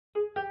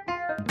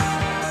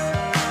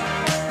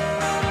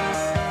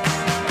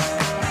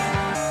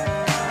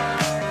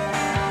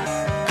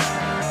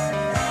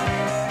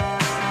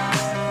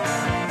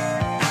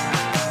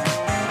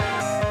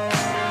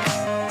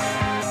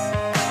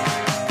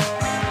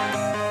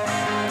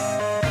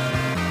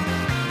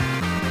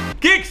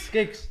Geeks!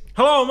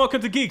 Hello and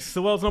welcome to Geeks,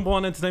 the world's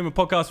 #1 entertainment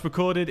podcast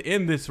recorded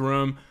in this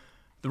room.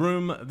 The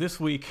room this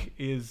week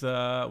is, where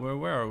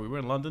are we? We're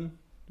in London.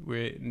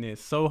 We're near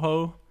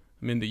Soho.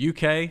 I'm in the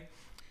UK.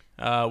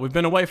 We've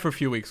been away for a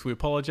few weeks. We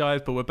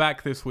apologize, but we're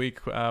back this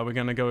week. We're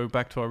going to go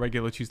back to our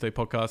regular Tuesday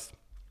podcast,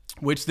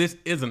 which this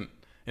isn't.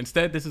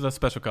 Instead, this is a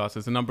special cast.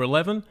 It's a number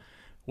 11,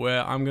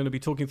 where I'm going to be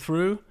talking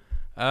through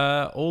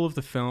all of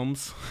the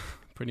films,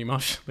 pretty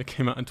much, that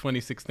came out in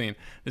 2016.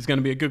 There's going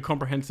to be a good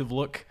comprehensive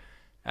look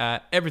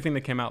at everything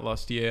that came out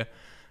last year.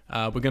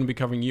 We're going to be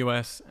covering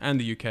US and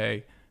the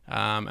UK,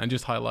 and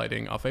just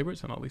highlighting our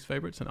favorites and our least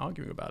favorites and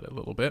arguing about it a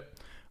little bit.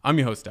 I'm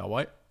your host, Al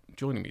White.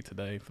 Joining me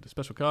today for the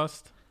special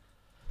cast,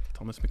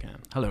 Thomas McCann.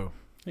 Hello.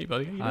 Hey,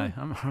 buddy. How you Hi, doing?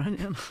 I'm alright.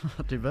 Yeah.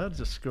 Not too bad.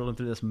 Just scrolling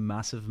through this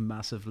massive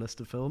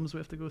list of films we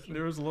have to go through.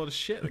 There was a lot of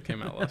shit that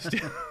came out last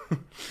year.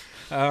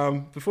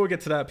 Before we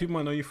get to that, people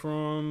might know you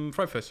from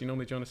Fright Fest. You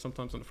normally join us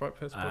sometimes on the Fright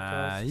Fest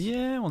podcast.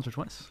 Yeah, once or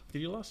twice.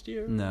 Did you last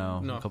year?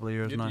 No, a couple of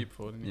years you now. did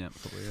before, didn't you? Yeah, a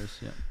couple of years.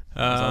 Yeah,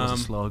 that was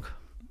a slog.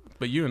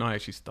 But you and I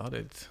actually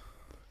started,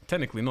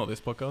 technically not this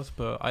podcast,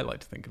 but I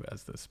like to think of it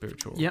as the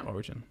spiritual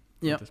origin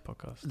of this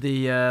podcast.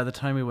 The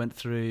time we went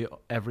through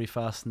every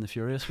Fast and the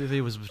Furious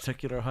movie was a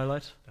particular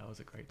highlight. That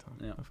was a great time.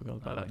 Yeah. I forgot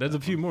about I that. like There's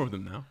that a few more of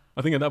them now.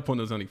 I think at that point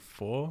there was only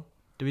 4.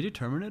 Did we do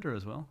Terminator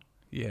as well?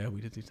 Yeah, we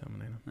did do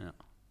Terminator. Yeah.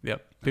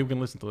 Yep. People can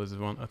listen to those if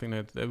they want. I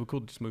think they were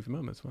called just Movie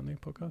Moments, weren't they,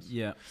 podcast?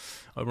 Yeah.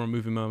 Over on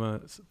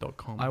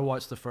moviemoments.com. I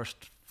watched the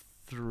first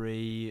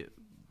 3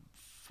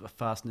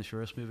 Fast and the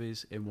Furious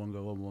movies in one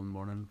go on one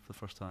morning for the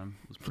first time.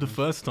 It was For the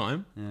first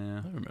time? Yeah.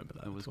 I remember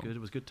that. It was as well. good. It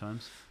was good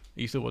times.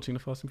 Are you still watching the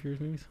Fast and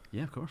Furious movies?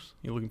 Yeah, of course.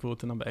 You're looking forward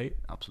to number 8,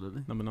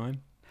 Absolutely. number 9?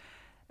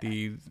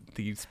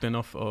 The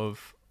spin-off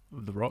of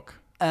The Rock?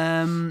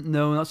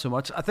 No, not so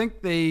much. I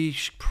think they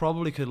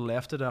probably could have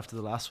left it after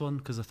the last one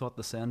because I thought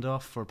the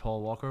send-off for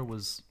Paul Walker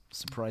was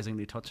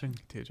surprisingly touching.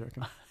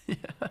 Tearjerker. Yeah,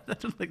 I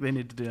don't think they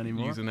need to do any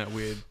more. Using that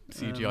weird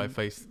CGI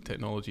face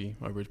technology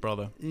over his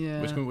brother.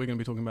 Yeah. Which we're going to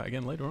be talking about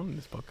again later on in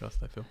this podcast,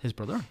 I feel. His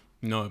brother?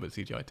 No, but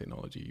CGI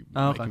technology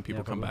Oh, making fine. people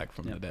Yeah, come probably. back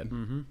from the dead.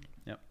 Mm-hmm.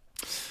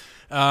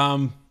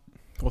 Yep.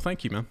 Well,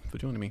 thank you, man, for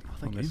joining me.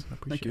 Thank on you. This. I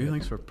appreciate Thank you. it.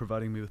 Thanks for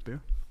providing me with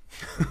beer.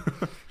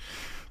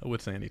 I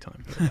would say any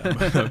time, but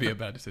that would be a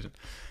bad decision.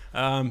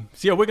 So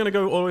yeah, we're going to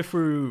go all the way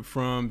through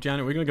from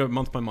January. We're going to go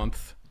month by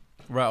month,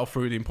 rattle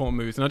through the important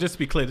movies. And just to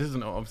be clear, this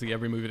isn't obviously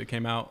every movie that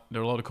came out.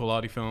 There are a lot of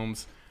quality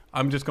films.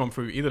 I'm just going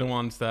through either the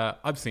ones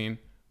that I've seen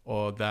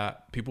or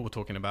that people were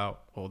talking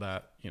about or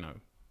that, you know,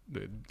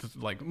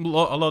 like a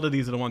lot of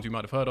these are the ones you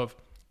might have heard of.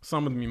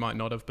 Some of them you might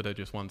not have, but they're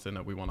just ones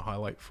that we want to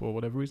highlight for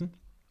whatever reason.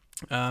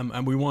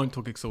 And we won't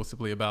talk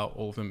exhaustively about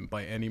all of them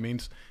by any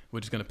means.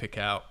 We're just going to pick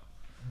out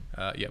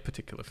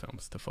particular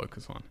films to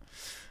focus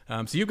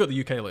on. So you've got the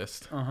UK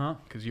list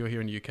because you're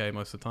here in the UK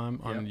most of the time.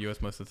 I'm in the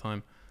US most of the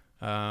time.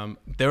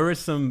 There is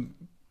some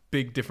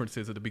big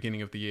differences at the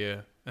beginning of the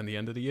year and the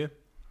end of the year.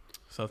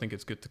 So I think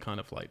it's good to kind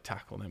of like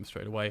tackle them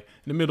straight away.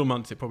 In the middle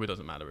months, it probably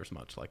doesn't matter as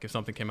much. Like if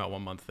something came out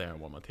 1 month there and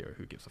 1 month here,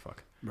 who gives a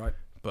fuck? Right.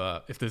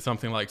 But if there's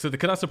something like, because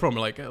that's the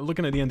problem. Like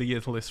looking at the end of the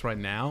year list right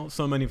now,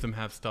 so many of them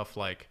have stuff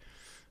like,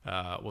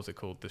 what's it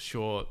called? The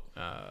short,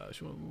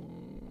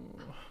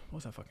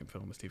 what's that fucking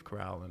film with Steve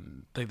Carell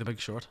and The Big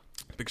Short.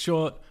 Big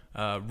Short,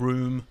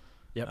 Room,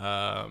 Yep.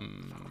 I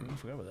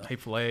forgot about that.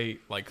 Hateful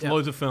Eight, like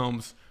loads of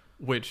films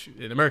which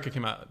in America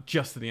came out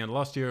just at the end of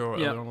last year or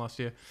earlier on last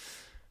year.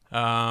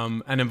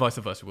 And then vice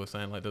versa, we were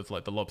saying like there's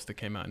like The Lobster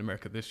came out in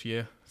America this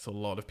year, so a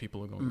lot of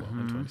people are going in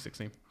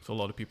 2016. So a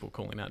lot of people are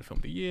calling that the film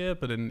of the year,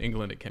 but in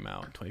England it came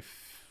out in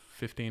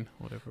 2015,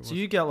 whatever it was. So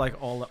you get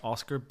like all the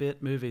Oscar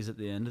bait movies at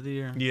the end of the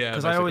year. Yeah,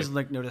 because I always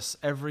basically. like notice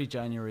every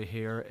January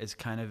here is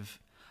kind of.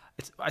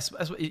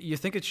 You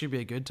think it should be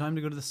a good time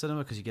to go to the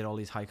cinema because you get all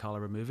these high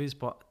caliber movies,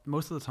 but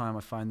most of the time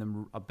I find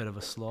them a bit of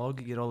a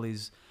slog. You get all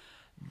these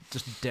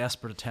just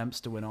desperate attempts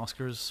to win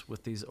Oscars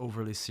with these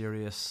overly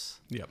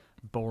serious,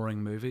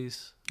 boring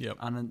movies. Yep.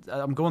 And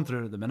I'm going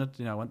through it at the minute.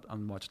 You know, I went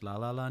and watched La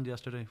La Land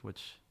yesterday,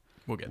 which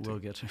we'll get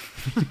to.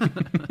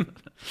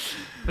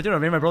 But you know what I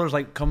mean? My brother's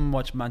like, come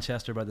watch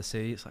Manchester by the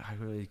Sea. It's like, I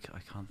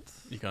can't.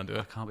 You can't do it.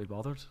 I can't be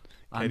bothered.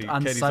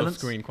 Katie's Silence. off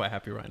screen quite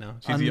happy right now.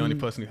 She's the only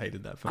person who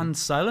hated that film. And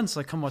Silence,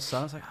 like, come watch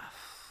Silence. Like,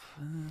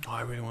 oh,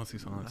 I really want to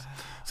see Silence.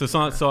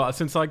 So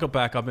since I got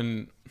back, I've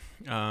been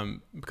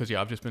because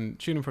I've just been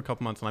shooting for a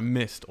couple months and I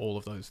missed all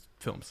of those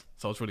films.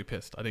 So I was really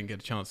pissed. I didn't get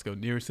a chance to go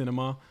near a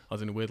cinema. I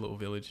was in a weird little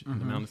village in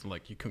the mountains, and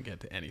like you couldn't get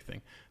to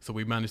anything. So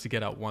we managed to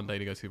get out one day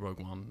to go see Rogue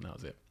One, and that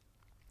was it.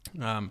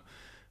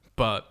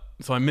 But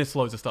so I missed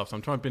loads of stuff.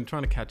 So been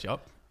trying to catch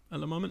up at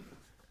the moment,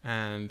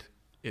 and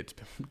it's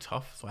been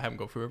tough. So I haven't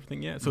got through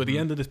everything yet. So at the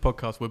end of this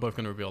podcast, we're both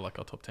going to reveal like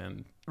our top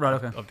 10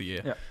 of the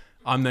year. Yeah.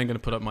 I'm then going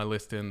to put up my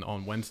list in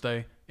on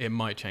Wednesday. It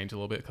might change a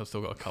little bit because I've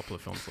still got a couple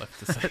of films left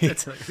to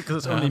see. Because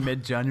it's only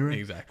mid-January.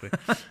 Exactly.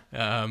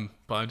 But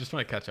I'm just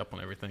trying to catch up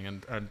on everything.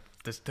 And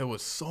there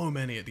was so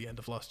many at the end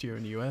of last year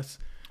in the US.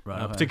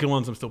 Right. Particular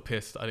ones I'm still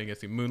pissed I didn't get to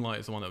see. Moonlight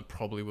is the one that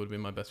probably would have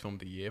been my best film of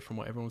the year from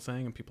what everyone's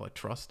saying and people I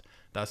trust.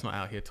 That's not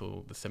out here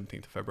till the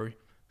 17th of February.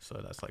 so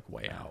that's like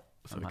way out.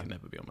 So it Okay. can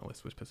never be on my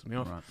list, which pisses me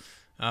off.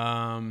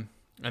 Right.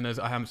 And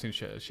I haven't seen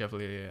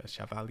Chevalier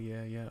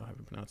yet. I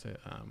haven't pronounced it,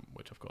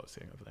 which I've got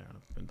sitting over there, and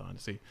I've been dying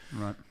to see.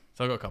 Right.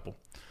 So I got a couple.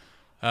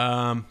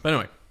 But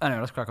anyway,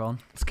 Let's crack on.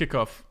 let's kick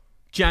off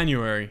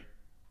January.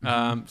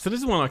 Mhm. So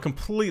this is one I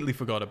completely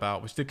forgot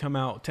about, which did come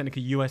out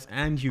technically US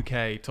and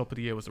UK. Top of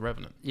the year was The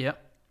Revenant. Yeah.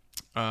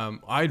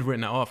 I'd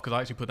written that off because I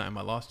actually put that in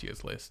my last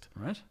year's list,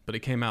 Right. but it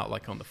came out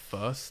like on the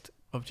 1st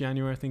of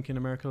January, I think, in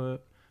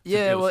America.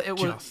 Yeah, it was well, it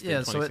was. just in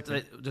Yeah, so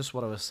 2016. just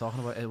what I was talking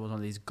about. It was one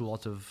of these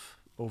glut of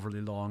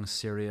overly long,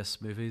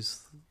 serious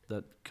movies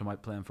that come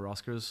out playing for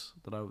Oscars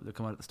that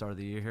come out at the start of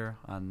the year here,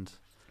 and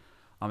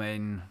I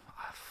mean,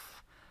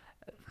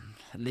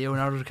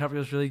 Leonardo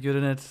DiCaprio's really good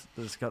in it.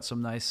 There's got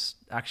some nice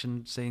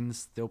action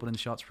scenes. The opening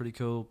shot's pretty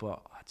cool,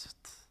 but I just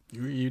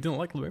You didn't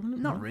like The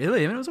Revenant? not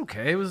really. I mean, it was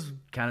okay. It was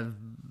kind of.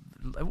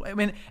 I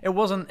mean, it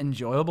wasn't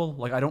enjoyable.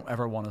 Like, I don't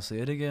ever want to see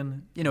it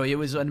again. You know, it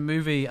was a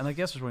movie, and I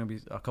guess there's going to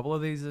be a couple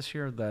of these this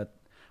year that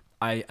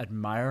I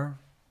admire,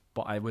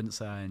 but I wouldn't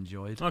say I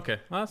enjoyed. Okay,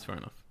 well, that's fair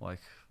enough.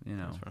 Like, you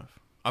know, That's fair enough.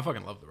 I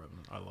fucking love The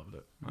Revenant. I loved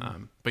it.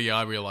 Mm. But yeah,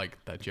 I really like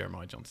that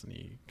Jeremiah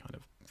Johnson-y kind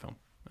of film.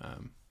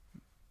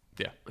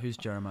 who's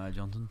Jeremiah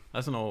Johnson?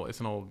 It's an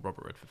old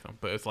Robert Redford film,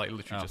 but it's like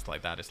literally Oh. just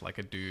like that. It's like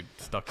a dude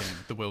stuck in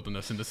the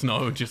wilderness in the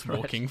snow, just Right.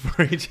 walking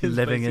for ages,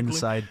 Living basically.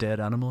 inside dead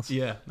animals.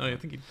 Yeah, no, I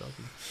think he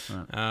does.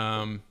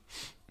 Right.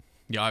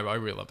 Yeah, I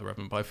really love The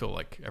Revenant, but I feel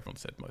like everyone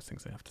said most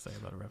things they have to say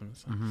about The Revenant.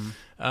 So.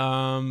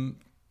 Mhm.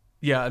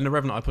 Yeah, and The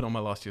Revenant I put on my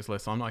last year's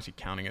list, so I'm not actually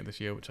counting it this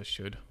year, which I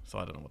should, so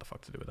I don't know what the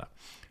fuck to do with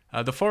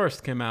that. The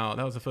Forest came out.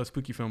 That was the first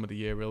spooky film of the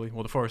year, really.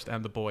 Well, The Forest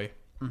and The Boy.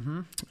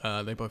 Mhm.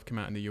 They both came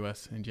out in the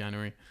US in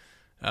January.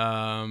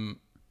 I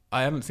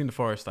haven't seen The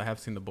Forest. I have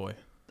seen The Boy.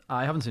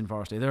 I haven't seen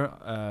Forest either,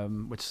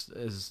 which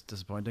is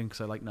disappointing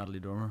because I like Natalie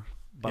Dormer,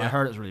 but I Yeah.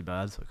 heard it's really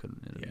bad, so I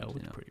couldn't. Yeah, it you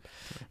looked know. pretty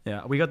bad.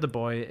 Yeah, we got The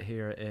Boy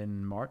here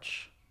in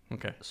March.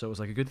 Okay. So it was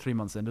like a good 3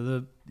 months into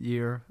the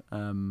year.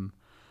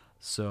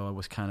 So I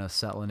was kind of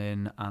settling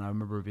in, and I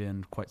remember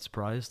being quite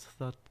surprised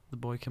that The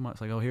Boy came out.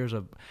 It's like, oh, here's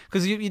a,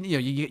 because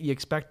you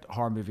expect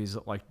horror movies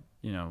at, like,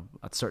 you know,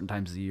 at certain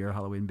times of the year,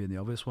 Halloween being the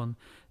obvious one.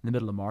 In the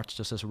middle of March,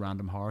 just this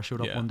random horror showed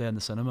up Yeah. one day in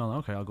the cinema. And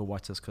okay, I'll go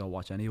watch this because I'll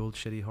watch any old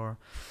shitty horror.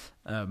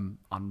 And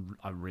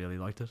I really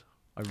liked it.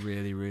 I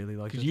really, really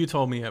liked it. Because you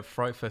told me at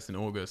Fright Fest in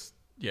August,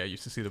 yeah, you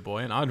used to see The Boy,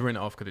 and I'd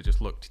written it off because it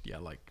just looked,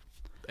 like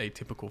a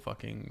typical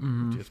fucking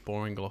Mhm. just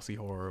boring glossy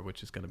horror,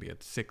 which is going to be a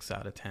 6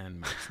 out of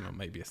 10 maximum,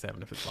 maybe a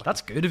 7 if it's lucky.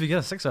 That's good if you get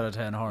a 6 out of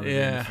 10 horror movie.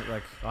 Yeah.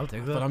 Like, I'll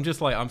take that. But I'm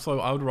just like,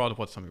 I would rather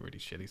watch something really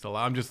shitty. So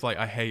like, I'm just like,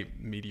 I hate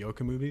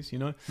mediocre movies, you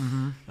know?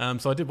 Mm-hmm.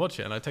 So I did watch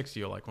it, and I texted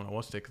you like when I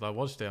watched it, because I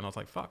watched it and I was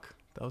like, fuck,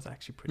 that was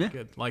actually pretty Yeah.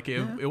 good. Like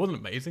Yeah. it wasn't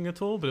amazing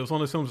at all, but it was one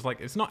of those films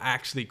like, it's not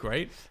actually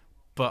great,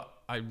 but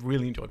I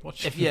really enjoyed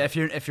watching it.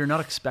 If you're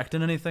not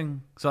expecting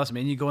anything, so that's what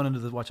I mean. You going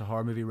into watch a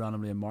horror movie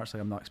randomly in March,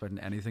 like I'm not expecting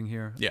anything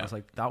here. Yeah. I was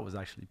like, that was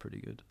actually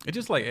pretty good. It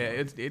just like,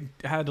 it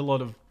had a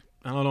lot of,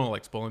 and I don't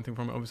like spoil anything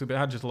from it, obviously, but it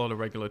had just a lot of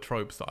regular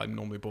tropes that I'm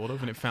normally bored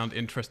of, and it found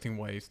interesting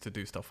ways to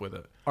do stuff with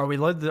it. Are we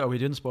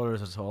doing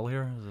spoilers at all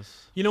here?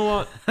 You know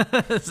what?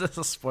 Is this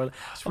a spoiler?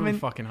 It's really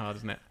fucking hard,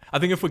 isn't it? I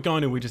think if we're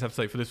going to, we just have to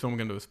say, for this film, we're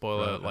going to do a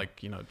spoiler, Right,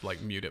 okay.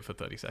 like mute it for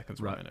 30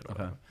 seconds. Right. Minute or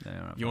Okay. whatever.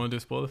 Yeah, right, You want to do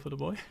a spoiler for The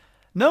Boy?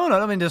 No.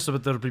 I mean,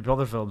 there'll be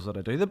other films that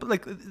I do. But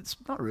like, it's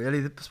not really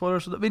the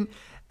spoilers. I mean,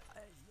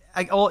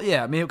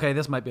 okay,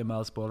 this might be a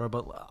mild spoiler,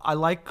 but I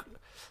like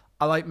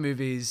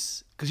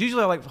movies because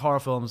usually I like horror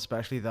films,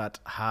 especially that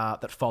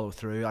follow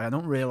through. I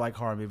don't really like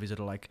horror movies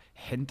that'll like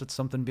hint at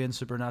something being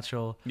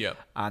supernatural, Yeah.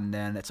 and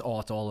then it's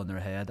all in their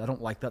head. I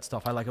don't like that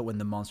stuff. I like it when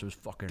the monster is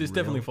fucking. This real.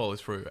 definitely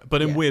follows through,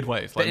 but in Yeah. weird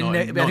ways, like But not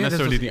I think this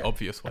necessarily does- the yeah.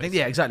 obvious I ways.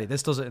 think exactly.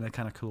 This does it in a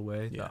kind of cool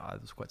way. Yeah. That I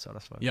was quite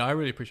satisfied. Yeah, I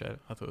really appreciate it.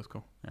 I thought it was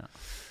cool. Yeah.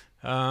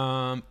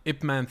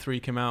 Ip Man 3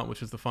 came out,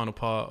 which was the final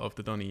part of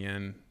the Donnie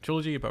Yen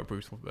trilogy about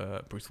Bruce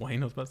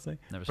Wayne, I was about to say.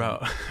 Never seen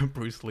About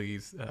Bruce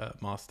Lee's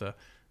master.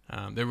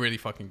 They're really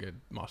fucking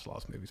good martial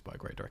arts movies by a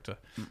great director.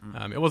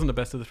 It wasn't the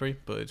best of the three,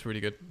 but it's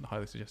really good. I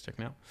highly suggest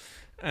checking it out.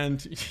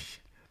 And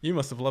you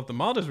must have loved the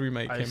Martyrs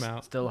remake came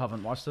out. Still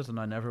haven't watched it, and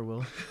I never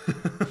will.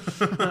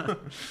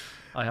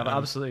 I have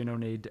absolutely no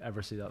need to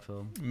ever see that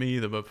film. Me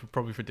either, but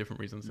probably for different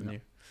reasons than No,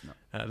 you.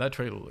 no. That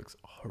trailer looks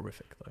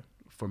horrific, though.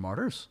 For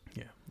Martyrs?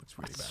 Yeah, looks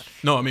really That's- bad.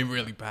 No, I mean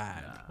really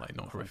bad. Yeah, Like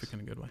not no horrific thanks. in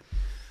a good way.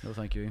 No,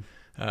 thank you.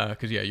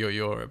 Because yeah,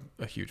 you're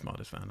a huge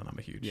Martyrs fan, and I'm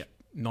a huge Yeah.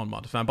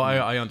 non-Martyrs fan. But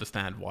I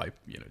understand why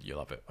you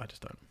love it. I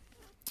just don't.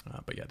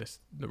 But yeah,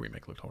 the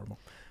remake looked horrible.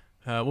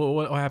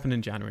 What happened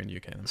in January in the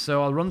UK then?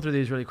 So I'll run through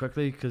these really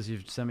quickly because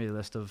you've sent me a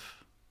list of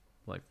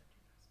like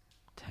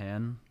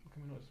 10.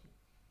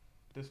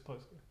 This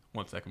postcode.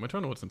 1 second, we're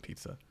trying to order some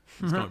pizza.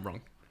 It's going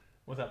wrong.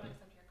 What's happening?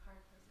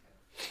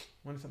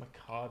 When is it my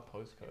card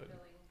postcode?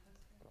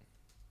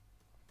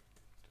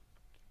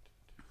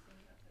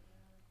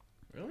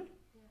 Really?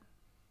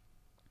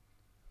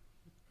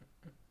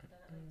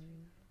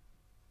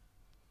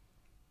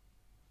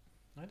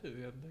 I did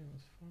it the other day. It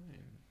was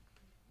fine.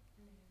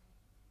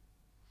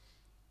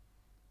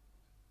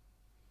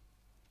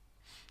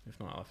 If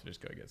not, I'll have to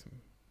just go get some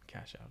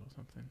cash out or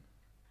something.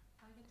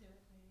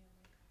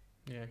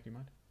 Yeah, you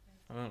mind?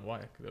 I don't know why,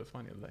 because it was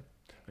fine the other day.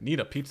 I need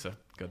a pizza.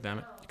 God damn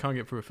it! You can't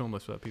get through a film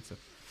list without pizza.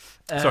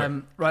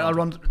 Sorry. Right, I'll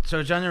run.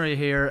 So January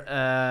here.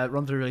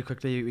 Run through really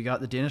quickly. We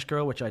got The Danish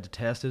Girl, which I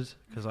detested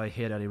because I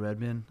hate Eddie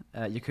Redmayne.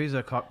 Yakuza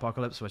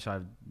Apocalypse, which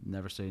I've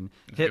never seen.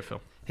 It's a good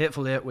film.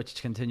 Hateful Eight,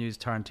 which continues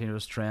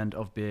Tarantino's trend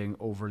of being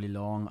overly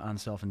long and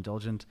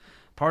self-indulgent.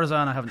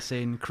 Partisan, I haven't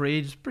seen.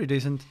 Creed, pretty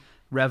decent.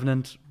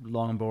 Revenant,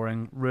 long and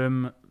boring.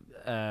 Room,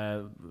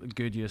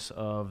 good use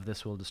of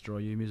This Will Destroy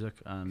You music,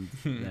 and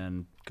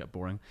then get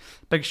boring.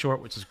 Big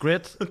Short, which is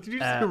great. Did you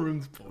say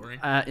Room's boring?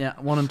 Yeah,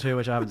 1 and 2,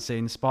 which I haven't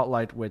seen.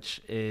 Spotlight,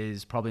 which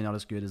is probably not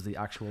as good as the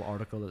actual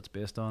article that it's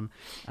based on.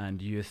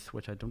 And Youth,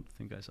 which I don't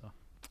think I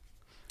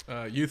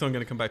saw. Youth I'm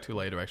going to come back to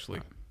later,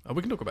 actually.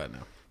 We can talk about it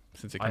now,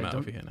 since it came out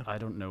over here now. I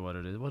don't know what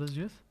it is. What is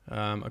Youth?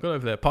 I got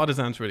over there.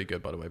 Partisan's really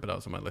good, by the way, but that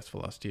was on my list for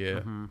last year.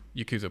 Mm-hmm.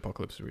 Yakuza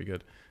Apocalypse is really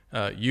good.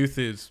 Youth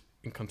is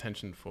in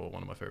contention for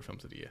one of my favorite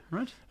films of the year.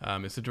 Right.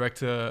 It's a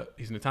director.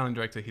 He's an Italian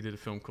director. He did a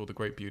film called The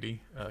Great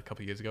Beauty a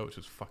couple of years ago, which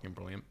was fucking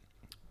brilliant.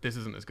 This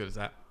isn't as good as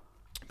that.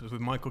 It was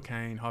with Michael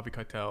Caine, Harvey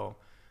Keitel,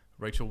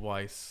 Rachel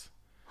Weisz,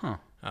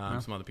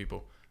 some other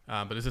people.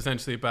 But it's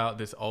essentially about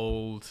this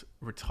old,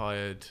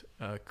 retired,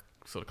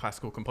 sort of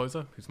classical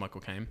composer who's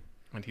Michael Caine.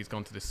 And he's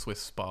gone to this Swiss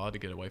spa to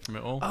get away from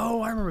it all.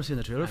 Oh, I remember seeing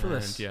the trailer for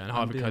this. Yeah, and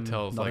Harvey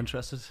Keitel's not like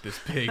interested. This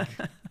big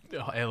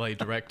LA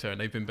director,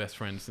 and they've been best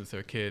friends since they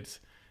were kids.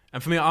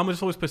 And for me, I'm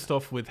just always pissed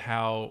off with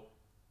how,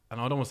 and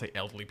I don't want to say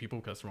elderly people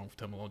because it's wrong for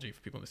terminology for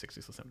people in the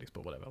 60s or 70s,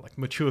 but whatever, like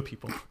mature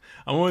people.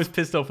 I'm always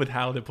pissed off with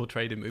how they're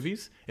portrayed in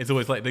movies. It's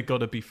always like they've got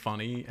to be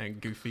funny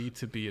and goofy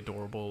to be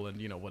adorable and,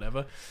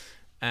 whatever.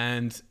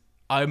 And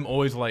I'm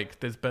always like,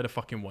 there's better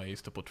fucking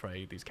ways to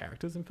portray these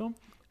characters in film.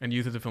 And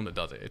Youth is a film that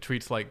does it. It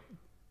treats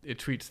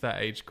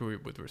that age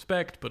group with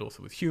respect, but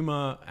also with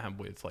humor and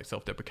with like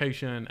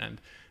self-deprecation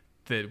and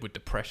with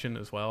depression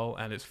as well.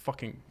 And it's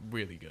fucking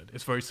really good.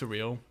 It's very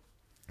surreal.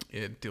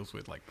 It deals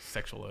with like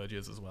sexual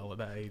urges as well at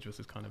that age, which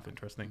is kind of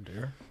interesting.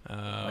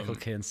 Michael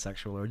Caine's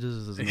sexual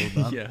urges is an old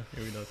man. Yeah,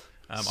 here he does.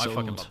 I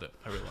fucking loved it.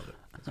 I really loved it.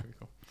 It's really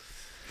cool.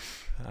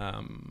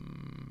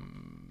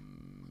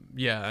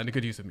 Yeah, and a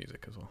good use of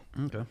music as well.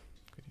 Okay.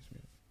 Good use of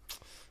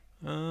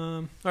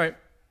music. All right.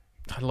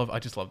 I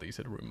just love that you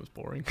said Room was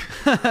boring.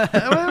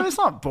 Well, it's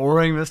not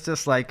boring. It's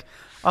just like,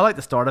 I like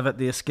the start of it.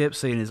 The escape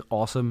scene is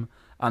awesome,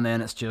 and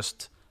then it's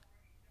just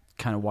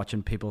kind of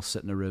watching people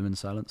sit in a room in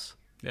silence.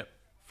 Yep.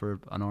 For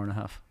an hour and a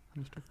half.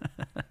 It's true.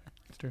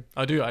 It's true.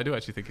 I do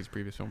actually think his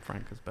previous film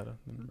Frank is better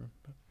than Room.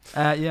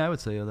 Yeah, I would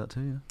say that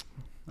too. Yeah.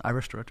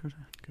 Irish director.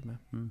 Good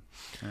man.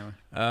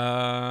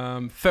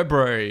 Anyway.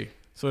 February.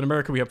 So in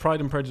America we have Pride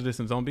and Prejudice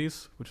and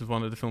Zombies, which was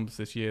one of the films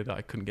this year that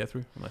I couldn't get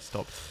through and I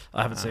stopped.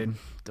 I haven't seen.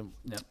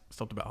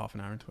 Stopped about half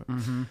an hour into it.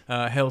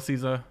 Mm-hmm. Hail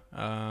Caesar,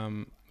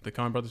 the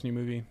Coen Brothers' new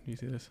movie. Do you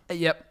see this?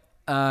 Yep.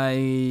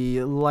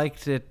 I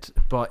liked it,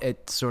 but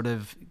it sort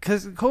of,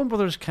 because Coen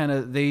Brothers kind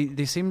of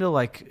they seem to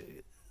like,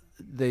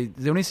 they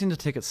only seem to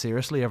take it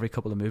seriously every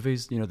couple of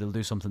movies. They'll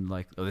do something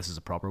like, oh, this is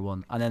a proper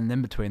one, and then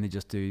in between they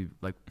just do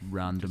like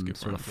random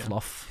sort of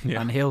fluff.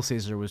 Yeah. And Hail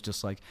Caesar was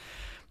just like,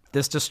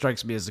 this just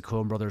strikes me as the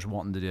Coen Brothers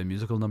wanting to do a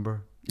musical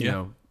number. You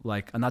know,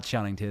 like, and that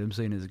Channing Tatum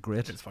scene is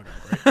great. It's fucking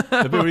great.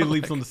 The bit where he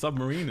leaps on the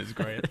submarine is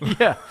great.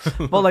 Yeah,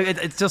 well, like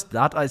it's just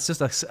that. It's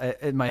just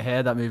in my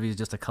head that movie is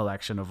just a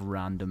collection of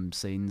random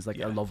scenes, like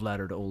a love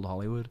letter to old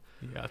Hollywood.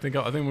 Yeah, I think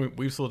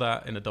we saw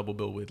that in a double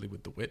bill weirdly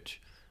with The Witch,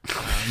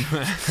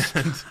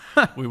 and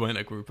we went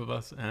a group of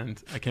us,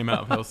 and I came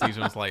out of Hail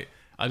Caesar and was like,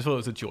 I just thought it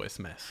was a joyous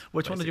mess.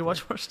 Which one did you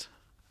watch first?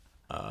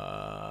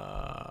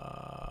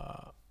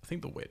 I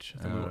think The Witch.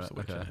 I think we watched The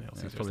Witch and Hail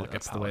Caesar. Probably like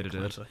that's the way to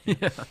do it.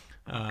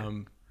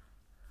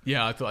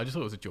 Yeah. I just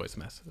thought it was a joyous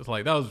mess. It was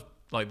like, that was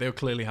like, they were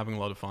clearly having a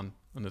lot of fun,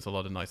 and there's a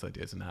lot of nice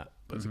ideas in that,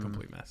 but it's a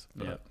complete mess.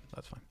 But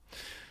that's fine.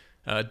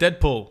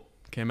 Deadpool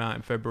came out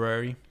in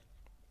February.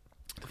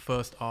 The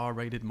first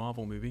R-rated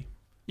Marvel movie.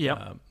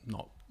 Yeah.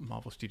 Not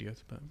Marvel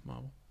Studios, but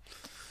Marvel.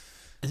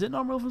 Is it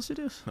not Marvel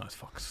Studios? No, it's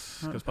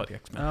Fox. It goes by the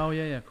X-Men. Oh,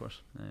 yeah, of course.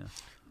 Yeah.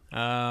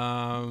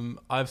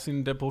 I've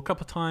seen Deadpool a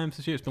couple of times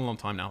this year. It's been a long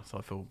time now, so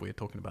I feel weird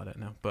talking about it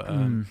now. But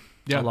a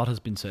lot has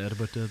been said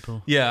about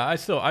Deadpool. Yeah,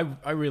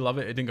 I really love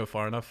it. It didn't go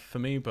far enough for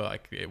me,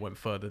 but it went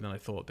further than I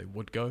thought they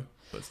would go,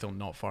 but still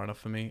not far enough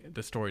for me.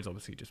 The story's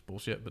obviously just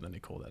bullshit, but then they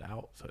call that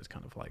out, so it's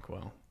kind of like,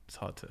 well, it's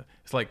hard to.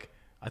 It's like,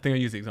 I think I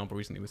used the example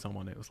recently with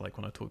someone. It was like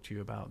when I talked to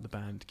you about the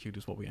band Cute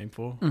Is What We Aim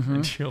For,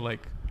 and you're like,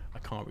 I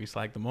can't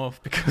re-slag them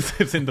off because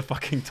it's in the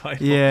fucking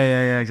title.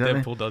 Yeah,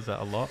 exactly. Deadpool does that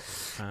a lot.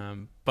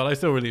 But I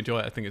still really enjoy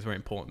it. I think it's a very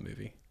important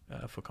movie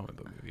for comic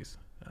book movies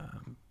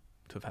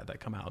to have had that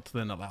come out, to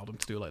then allow them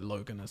to do like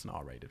Logan as an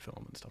R-rated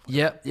film and stuff like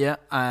that. Yeah.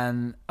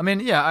 And I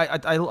mean,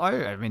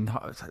 I mean,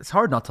 it's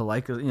hard not to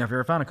like, if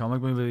you're a fan of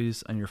comic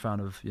movies and you're a fan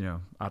of,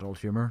 adult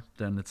humor,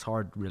 then it's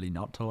hard really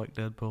not to like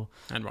Deadpool.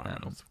 And Ryan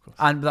Reynolds, of course.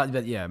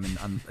 But yeah, I mean,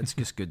 it's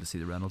just good to see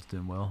the Reynolds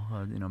doing well.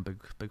 I'm a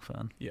big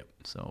fan. Yeah.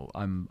 So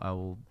I'm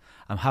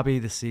happy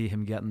to see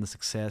him getting the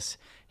success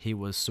he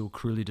was so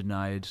cruelly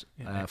denied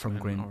from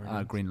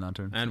Green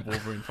Lantern. And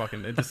Wolverine,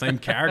 fucking, it's the same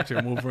character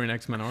in Wolverine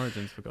X-Men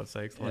Origins, for God's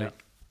sakes.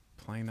 Like,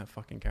 playing that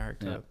fucking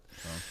character.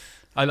 Yeah.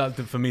 I love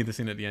for me the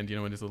scene at the end. You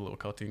know when there's the little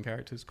cartoon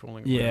characters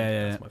crawling.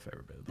 Yeah. That's my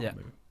favorite bit of the whole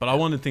movie. But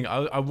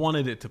I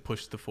wanted it to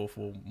push the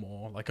 4-4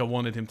 more. Like I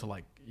wanted him to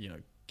like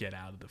get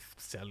out of the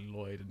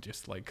celluloid and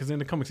just like because in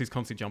the comics he's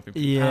constantly jumping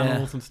from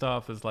panels and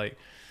stuff. It's like,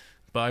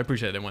 but I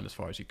appreciate they went as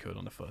far as you could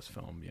on the first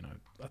film.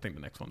 I think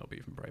the next one will be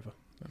even braver.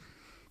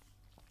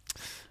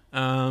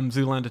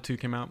 Zoolander 2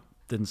 came out.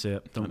 Didn't see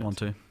it. Don't want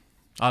to.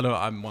 I know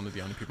I'm one of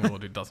the only people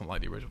who doesn't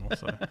like the original.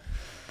 So,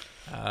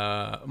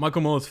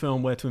 Michael Moore's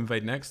film Where to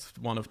Invade Next,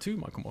 one of 2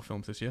 Michael Moore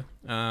films this year.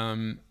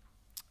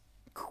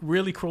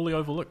 Really cruelly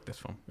overlooked, this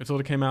film. It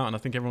sort of came out, and I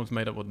think everyone's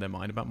made up their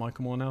mind about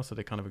Michael Moore now, so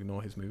they kind of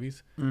ignore his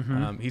movies.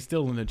 Mm-hmm. He's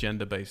still an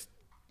agenda-based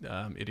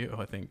idiot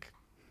who I think...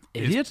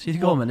 Idiot? You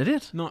call him an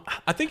idiot? No,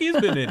 I think he is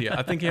a bit an idiot.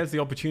 I think he has the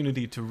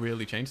opportunity to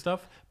really change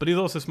stuff, but he's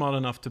also smart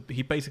enough to...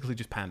 He basically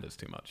just panders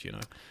too much,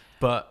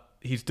 But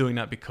he's doing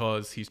that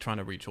because he's trying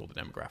to reach all the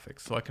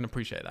demographics, so I can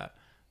appreciate that.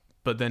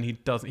 But then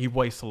he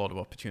wastes a lot of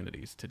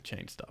opportunities to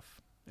change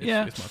stuff.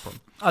 It's my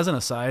problem. As an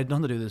aside,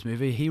 nothing to do with this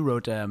movie, he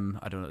wrote, I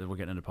don't know if we're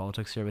getting into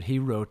politics here, but he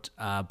wrote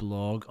a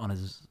blog on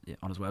his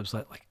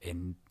website like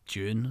in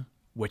June,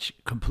 which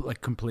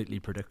completely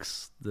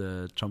predicts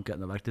the Trump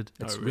getting elected.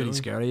 It's really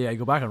scary. Yeah,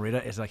 go back and read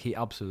it. It's like he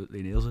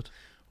absolutely nails it.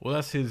 Well,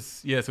 that's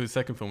his, so his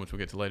second film, which we'll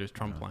get to later, is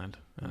Trumpland.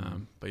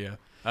 But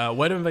yeah.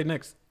 Where to Invade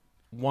Next,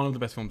 one of the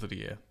best films of the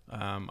year,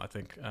 I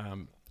think.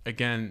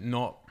 Again,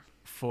 not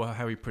for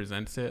how he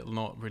presents it,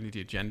 not really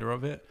the agenda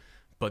of it,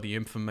 but the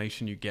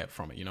information you get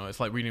from it. It's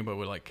like reading a book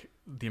where like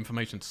the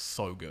information's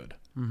so good.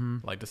 Mm-hmm.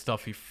 Like the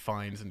stuff he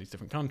finds in these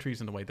different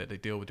countries and the way that they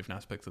deal with different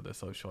aspects of their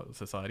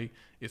society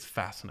is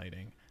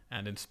fascinating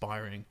and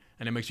inspiring,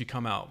 and it makes you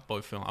come out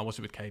both feeling. I watched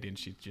it with Katie, and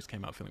she just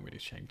came out feeling really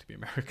ashamed to be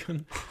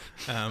American.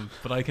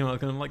 But I came out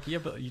kind of like, yeah,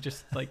 but you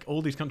just like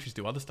all these countries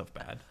do other stuff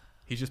bad.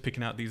 He's just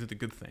picking out these are the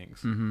good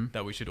things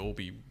that we should all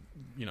be,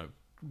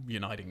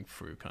 uniting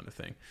through, kind of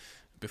thing.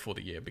 Before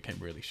the year became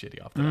really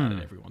shitty after that, and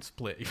everyone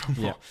split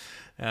even more.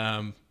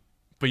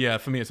 But yeah,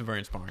 for me, it's a very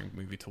inspiring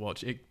movie to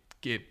watch.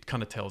 It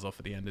kind of tails off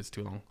at the end; it's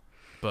too long,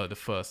 but the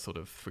first sort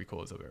of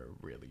 3/4 of it are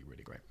really,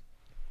 really great.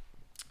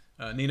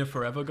 Nina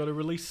Forever got a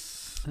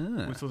release.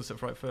 We saw this at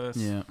Fright Fest.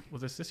 Yeah,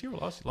 was this year or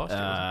last year?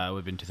 It would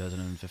have been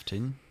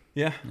 2015.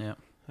 Yeah.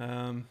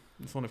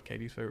 It's one of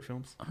Katie's favorite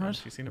films. Right.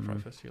 She's seen it at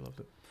Fright Fest. She loved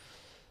it.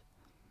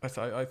 I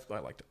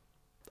liked it.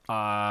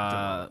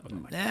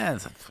 Yeah,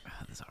 it's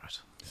all right.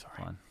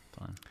 Sorry.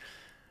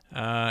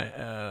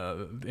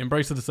 Fine.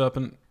 Embrace of the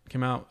Serpent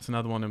came out. It's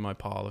another one in my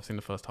pile. I've seen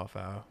the first half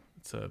hour.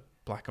 It's a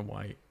black and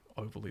white,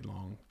 overly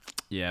long.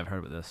 Yeah, I've heard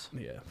about this.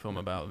 Yeah, film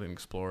about an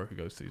explorer who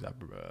goes to these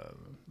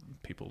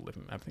people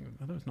living. I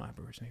know it's not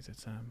Aborigines.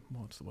 It's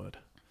what's the word?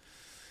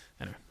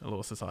 Anyway, a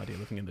little society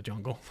living in the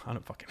jungle. I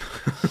don't fucking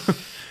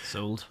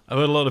Sold. I've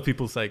heard a lot of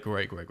people say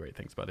great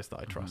things about this that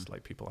I trust,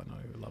 like people I know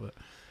who love it.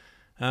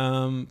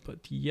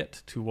 But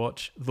yet to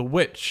watch The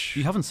Witch.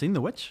 You haven't seen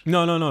The Witch?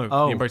 No.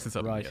 Oh, the Embrace of the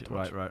Serpent.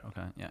 Right.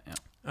 Okay,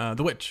 yeah.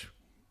 The Witch.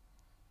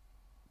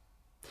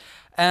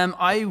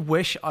 I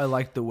wish I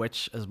liked The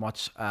Witch as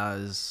much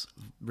as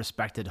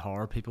respected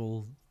horror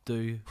people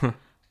do.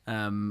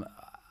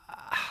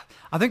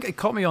 I think it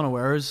caught me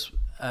unawares.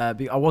 I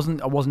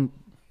wasn't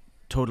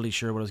totally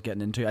sure what I was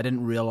getting into. I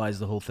didn't realize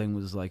the whole thing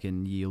was like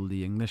in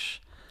yieldy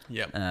English.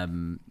 Yeah.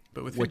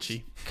 But with which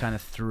Finchie. Kind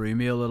of threw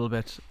me a little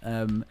bit.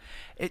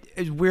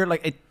 It's weird.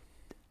 Like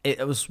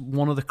it was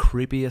one of the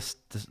creepiest.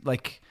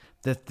 Like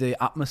the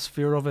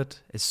atmosphere of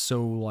it is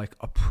so like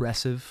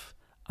oppressive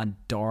and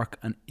dark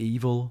and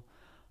evil.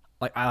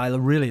 Like I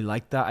really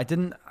liked that.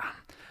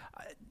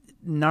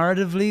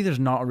 Narratively, there's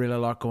not really a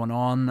lot going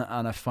on,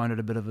 and I found it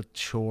a bit of a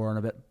chore and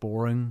a bit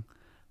boring.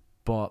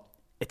 But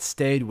it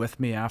stayed with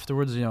me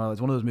afterwards. It's one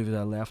of those movies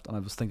I left and I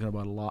was thinking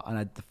about a lot.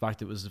 And the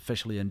fact it was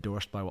officially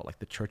endorsed by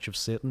the Church of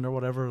Satan or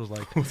whatever. It was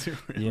like, was it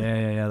really?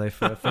 Yeah. They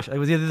officially, it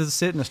was either the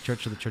Satanist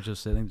Church or the Church of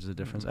Satan. There's a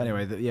difference. Mm-hmm.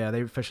 Anyway,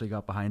 they officially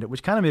got behind it,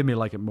 which kind of made me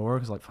like it more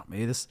because, fuck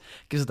me, this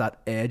gives it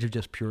that edge of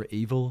just pure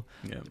evil,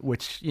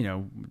 which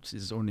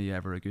is only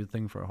ever a good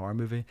thing for a horror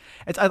movie.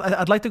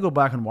 I'd like to go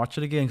back and watch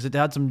it again because it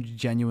had some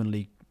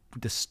genuinely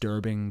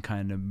disturbing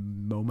kind of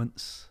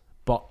moments.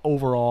 But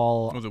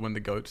overall, was it when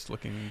the goat's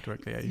looking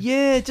directly at you?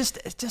 Yeah, it's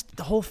just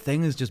the whole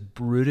thing is just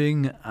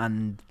brooding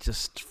and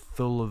just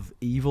full of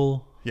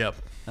evil. Yep.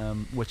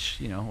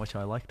 Which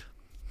I liked.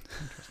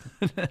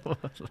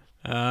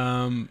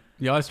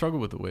 I struggle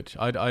with The Witch.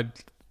 My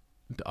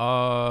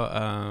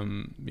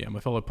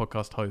fellow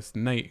podcast host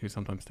Nate, who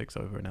sometimes takes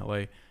over in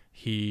LA,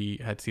 he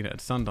had seen it at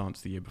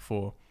Sundance the year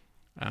before,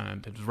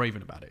 and it was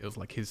raving about it. It was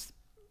like his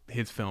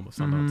film of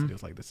Sundance. And he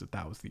was like,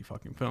 that was the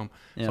fucking film.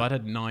 Yeah. So I'd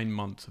had 9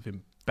 months of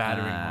him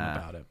battering on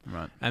about it.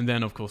 Right. And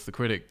then, of course, the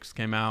critics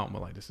came out and were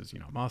like, this is,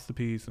 a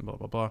masterpiece and blah,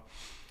 blah, blah.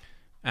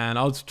 And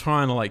I was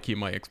trying to, keep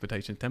my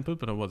expectations tempered,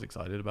 but I was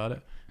excited about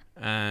it.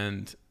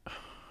 And,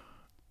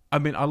 I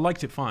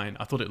liked it fine.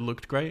 I thought it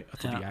looked great. I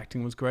thought the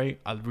acting was great.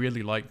 I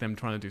really liked them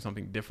trying to do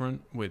something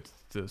different with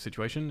the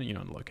situation, the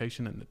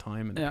location and the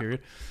time and the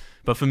period.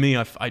 But for me,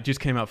 I just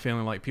came out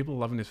feeling like people are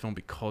loving this film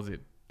because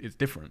it's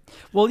different.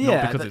 Well,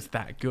 yeah, not because it's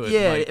that good.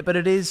 Yeah, like, but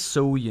it is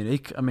so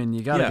unique. I mean,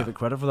 you gotta Yeah. give it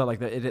credit for that.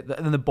 Like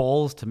and the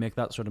balls to make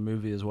that sort of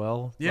movie as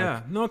well. yeah,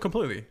 Like, no,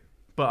 completely.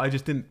 But I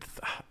just didn't.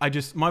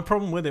 My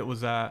problem with it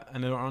was that,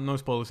 and there are no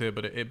spoilers here,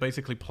 but it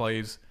basically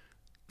plays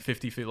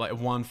 50 feet, like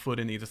 1 foot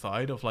in either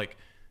side of like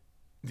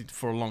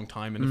for a long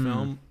time in the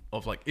film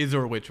of like, is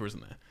there a witch or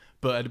isn't there?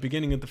 But at the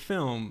beginning of the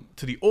film,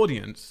 to the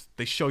audience,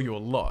 they show you a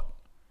lot.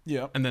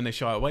 yeah. And then they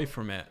shy away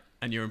from it,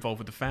 and you're involved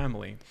with the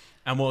family.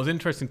 And what was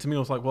interesting to me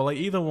was like, well, I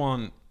either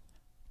want,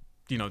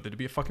 there to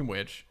be a fucking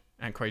witch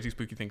and crazy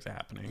spooky things are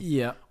happening,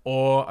 Yeah.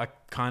 or I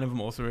kind of am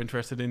also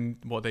interested in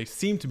what they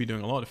seem to be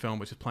doing a lot of film,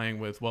 which is playing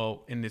with,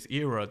 well, in this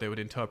era, they would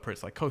interpret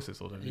psychosis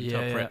or they would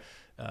interpret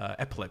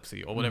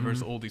epilepsy or whatever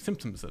is all these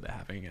symptoms that they're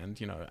having, and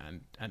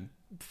and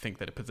think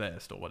that they're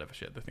possessed or whatever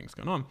shit the thing's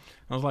going on.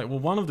 And I was like, well,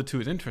 one of the two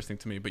is interesting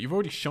to me, but you've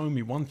already shown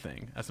me one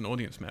thing as an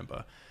audience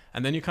member,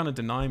 and then you kind of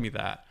deny me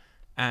that.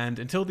 And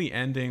until the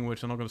ending,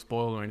 which I'm not going to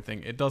spoil or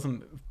anything, it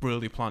doesn't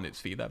really plant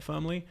its feet that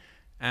firmly.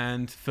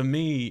 And for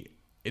me,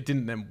 it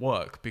didn't then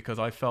work because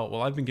I felt,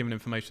 well, I've been given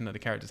information that the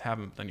characters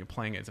haven't, but then you're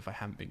playing it as if I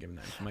haven't been given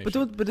that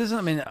information. But isn't,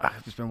 I mean,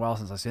 it's been a while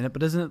since I've seen it,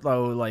 but isn't it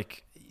though,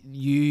 like,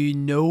 you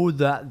know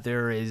that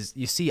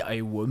you see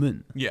a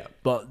woman, Yeah.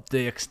 but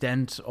the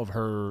extent of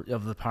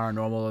the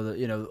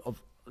paranormal or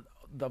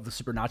of the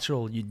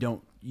supernatural,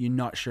 you're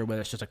not sure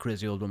whether it's just a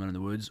crazy old woman in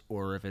the woods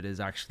or if it is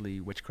actually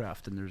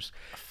witchcraft and there's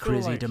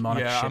crazy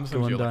demonic shit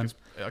going down.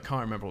 I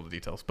can't remember all the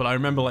details, but I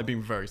remember like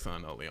being very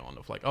certain early on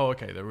of like, oh,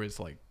 okay, there is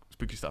like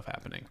spooky stuff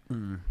happening,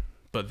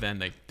 but then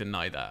they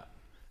deny that,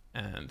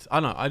 and I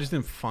don't know. I just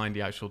didn't find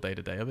the actual day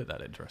to day of it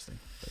that interesting,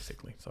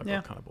 basically. So I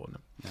got kind of bored in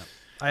it. Yeah.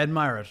 I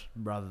admire it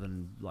rather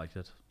than liked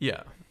it.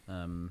 Yeah,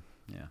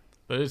 Yeah.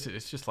 but it's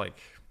just like,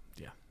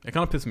 yeah, it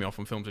kind of pisses me off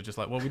when films are just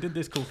like, well, we did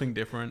this cool thing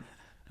different,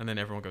 and then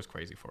everyone goes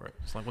crazy for it.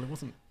 It's like, well, it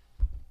wasn't.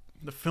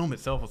 The film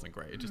itself wasn't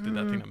great. It just did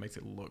that thing that makes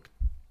it look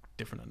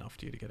different enough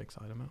to you to get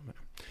excited about it.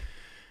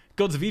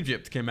 Gods of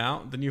Egypt came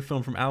out, the new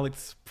film from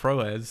Alex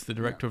Proyas, the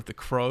director of The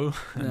Crow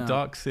and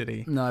Dark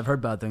City. No, I've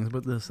heard bad things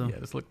about this. So.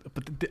 Yeah,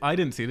 I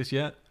didn't see this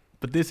yet,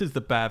 but this is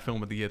the bad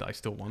film of the year that I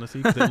still want to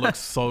see because it looks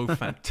so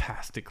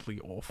fantastically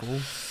awful.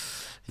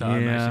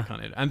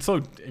 And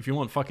so, if you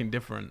want fucking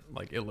different,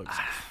 like it looks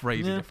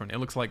crazy different. It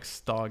looks like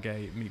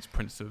Stargate meets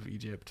Prince of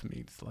Egypt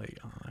meets like,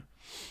 I don't know.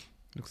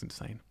 It looks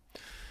insane.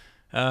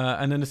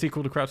 And then the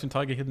sequel to Crouching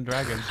Tiger, Hidden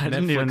Dragon.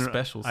 Netflix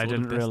special. I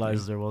didn't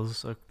realize there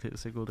was a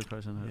sequel to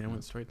Crouching Tiger. Yeah, it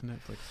went straight to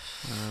Netflix.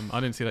 I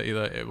didn't see that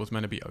either. It was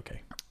meant to be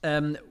okay.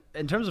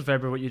 In terms of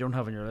February, what you don't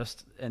have on your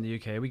list in the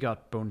UK, we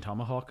got Bone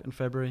Tomahawk in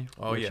February,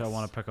 which I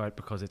want to pick out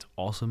because it's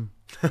awesome.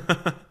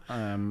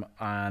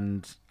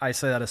 And I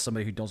say that as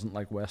somebody who doesn't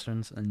like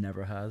westerns and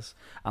never has.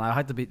 And I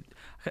had to be.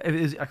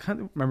 I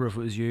can't remember if it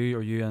was you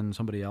or you and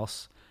somebody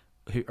else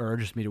who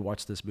urged me to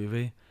watch this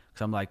movie.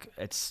 Because I'm like,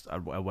 it's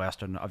a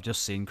western. I've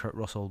just seen Kurt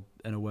Russell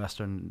in a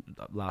western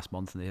last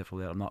month in The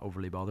Hateful Eight. I'm not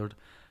overly bothered.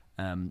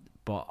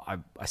 But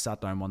I sat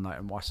down one night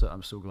and watched it.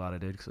 I'm so glad I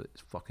did because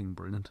it's fucking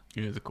brilliant.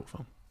 It is a cool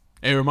film.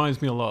 It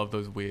reminds me a lot of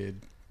those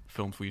weird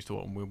films we used to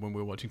watch when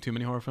we were watching too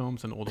many horror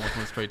films and all the ones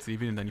went straight to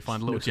TV, and then you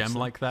find a little gem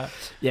like that.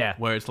 Yeah.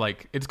 Where it's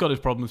like, it's got its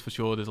problems for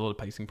sure. There's a lot of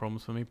pacing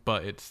problems for me,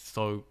 but it's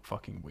so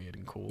fucking weird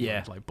and cool. Yeah.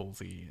 And like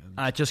ballsy.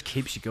 And it just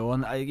keeps you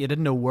going. You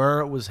didn't know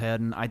where it was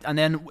heading. And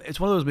then it's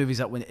one of those movies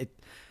that when it,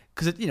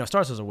 because it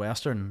starts as a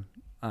western,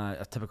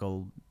 a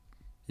typical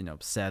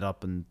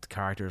setup and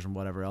characters and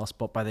whatever else,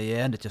 but by the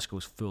end it just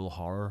goes full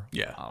horror.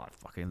 Yeah. I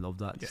fucking love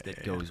that.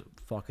 It goes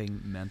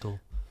fucking mental.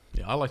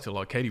 Yeah, I liked it a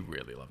lot. Katie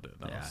really loved it.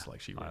 That was like,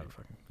 she really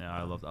fucking. Yeah,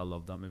 I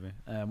loved that movie.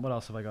 What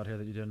else have I got here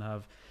that you didn't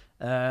have?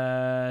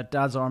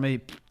 Dad's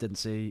Army, didn't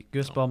see.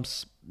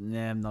 Goosebumps,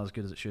 not as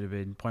good as it should have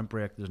been. Point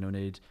Break, there's no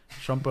need.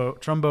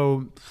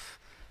 Trumbo,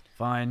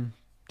 fine,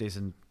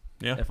 decent.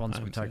 Yeah, if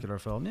unspectacular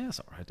film. Yeah,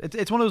 it's alright.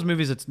 It's one of those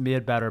movies that's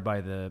made better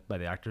by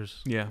the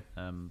actors. Yeah.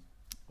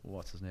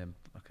 What's his name?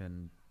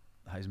 Fucking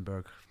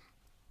Heisenberg.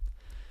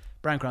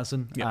 Bryan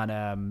Cranston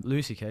and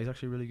Louis C.K. is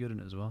actually really good in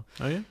it as well.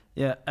 Oh yeah.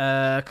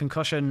 Yeah.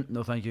 Concussion.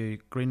 No, thank you.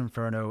 Green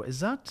Inferno. Is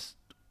that?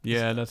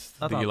 Yeah, that's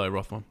the Eli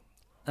Roth one.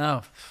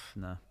 Oh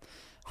no.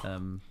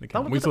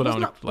 We saw that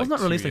one. Wasn't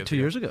that released like 2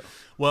 years ago?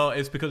 Well,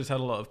 it's because it's had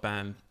a lot of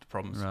band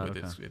problems with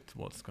its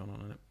what's going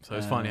on in it. So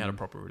it's finally had a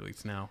proper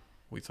release now.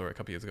 We saw it a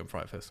couple of years ago in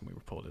Fright Fest and we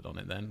reported on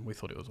it then. We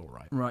thought it was all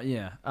right. Right,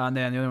 yeah. And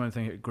then the other one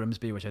thing,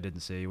 Grimsby, which I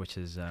didn't see, which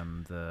is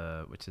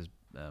what's his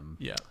name?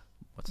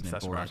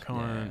 That's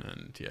Raccoon,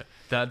 and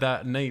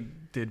that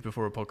Nate did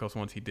before a podcast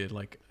once. He did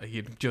he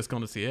had just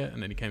gone to see it,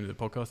 and then he came to the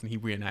podcast and he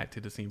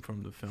reenacted a scene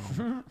from the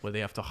film where they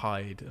have to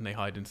hide, and they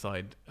hide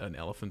inside an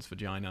elephant's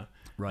vagina,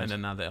 right? And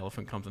then now the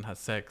elephant comes and has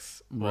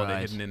sex while they're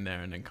hidden in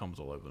there, and then comes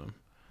all over them.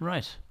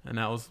 Right. And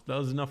that was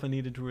enough I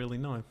needed to really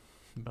know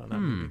about that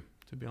movie,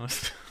 to be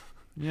honest.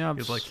 Yeah,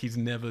 it's like he's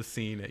never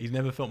seen it. He's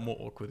never felt more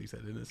awkward, he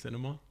said, in a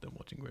cinema than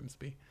watching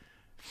Grimsby.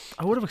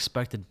 I would have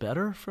expected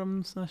better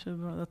from Sacha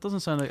Baron. That doesn't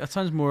sound like. That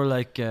sounds more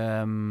like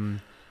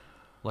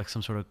like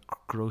some sort of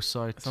gross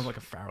out. It sounds like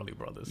a Farrelly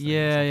Brothers thing or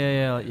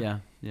Yeah, something.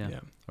 yeah.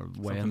 Or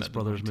Something Wayans that the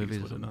Brothers 90s movies.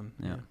 Or would have something.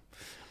 done. Yeah.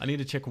 I need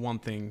to check one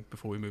thing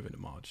before we move into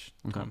March.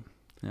 Okay.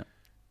 Yeah.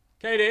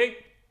 Katie,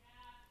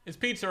 is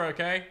pizza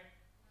okay?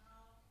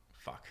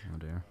 Fuck. Oh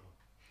dear.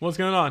 What's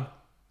going on?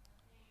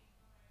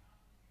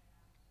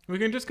 We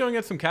can just go and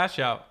get some cash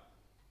out.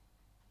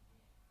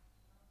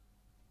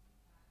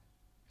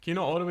 Can you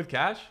not order with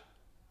cash?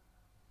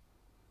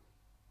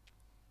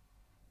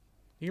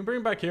 You can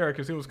bring it back here. I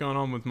can see what's going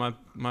on with my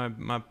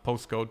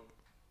postcode.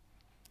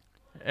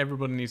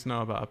 Everybody needs to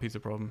know about our pizza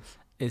problems.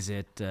 Is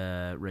it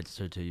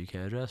registered to UK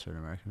address or an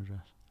American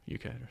address?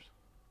 UK address.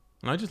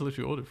 And I just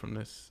literally ordered from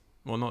this.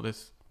 Well, not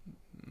this.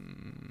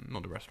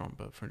 Not the restaurant,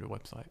 but from the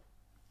website.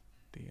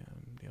 The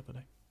other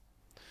day.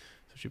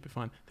 So it should be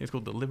fine. I think it's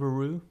called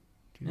Deliveroo.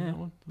 Do you know that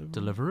one?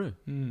 Deliveroo.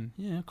 Mm.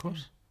 Yeah, of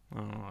course. Oh,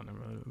 I've never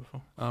heard of it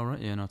before. Oh right,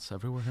 yeah, no, it's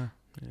everywhere here.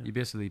 Yeah. You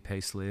basically pay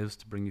slaves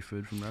to bring you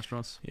food from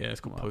restaurants. Yeah, it's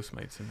called Wow.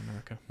 Postmates in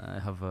America. I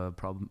have a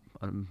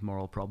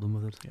moral problem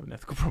with it. You have an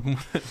ethical problem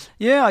with it.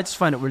 Yeah, I just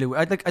find it really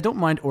weird. I don't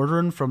mind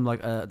ordering from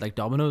like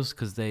Domino's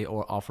because they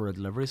offer a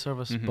delivery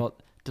service, Mhm.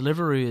 but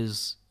delivery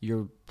is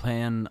you're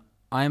paying.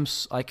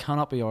 I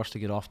cannot be arsed to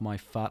get off my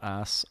fat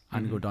ass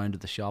and go Mhm. down to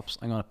the shops.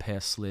 I'm gonna pay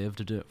a slave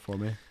to do it for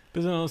me. But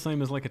isn't it the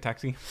same as like a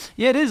taxi?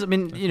 Yeah, it is. I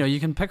mean, you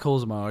can pick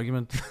holes in my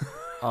argument.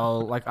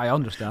 I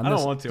understand. I don't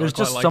this. want to. There's I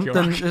quite just like your something.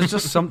 argument. There's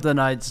just something.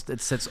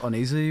 It sits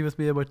uneasy with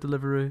me about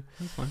delivery.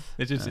 That's fine.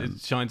 It just Um,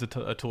 it shines a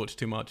torch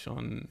too much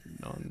on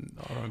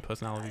our own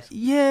personalities.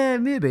 Yeah,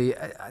 maybe.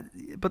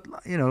 But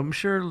I'm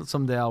sure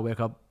someday I'll wake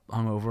up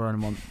hungover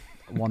and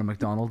want a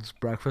McDonald's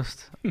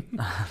breakfast.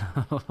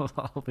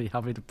 I'll be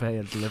happy to pay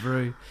a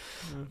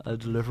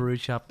delivery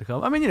chap to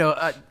come. I mean,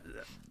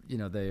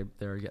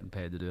 they're getting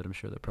paid to do it. I'm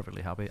sure they're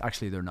perfectly happy.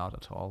 Actually, they're not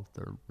at all.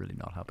 They're really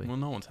not happy. Well,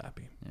 no one's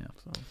happy. Yeah.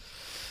 So.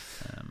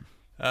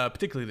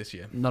 Particularly this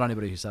year. Not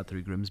anybody who sat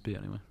through Grimsby,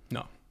 anyway.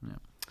 No. Yeah.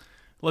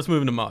 Let's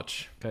move into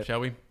March, 'Kay. shall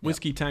we?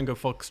 Whiskey Tango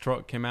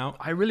Foxtrot came out.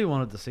 I really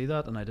wanted to see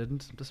that, and I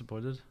didn't. I'm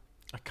disappointed.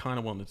 I kind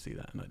of wanted to see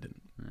that, and I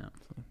didn't. Yeah.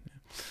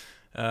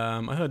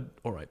 I heard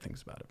all right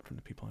things about it from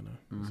the people I know.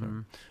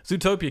 Mhm. So,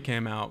 Zootopia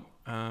came out.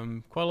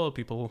 Quite a lot of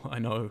people I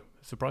know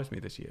surprised me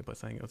this year by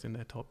saying it was in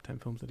their top 10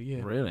 films of the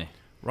year. Really?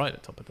 Right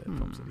at the top of their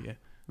films of the year.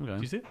 Okay.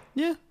 Did you see it?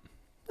 Yeah,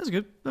 that's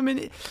good. I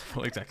mean,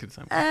 Well, exactly the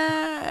same.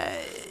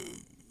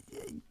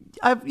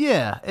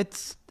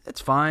 It's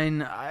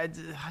fine. I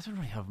don't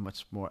really have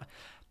much more.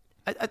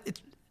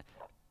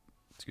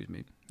 Excuse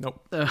me.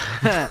 Nope.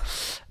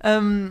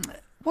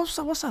 What's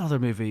that other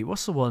movie?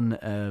 What's the one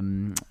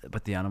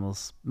about the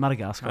animals?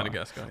 Madagascar.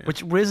 Madagascar, yeah.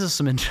 Which raises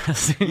some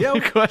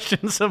interesting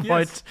questions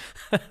about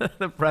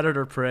the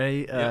predator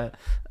prey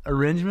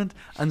arrangement,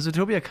 and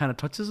Zootopia kind of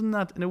touches on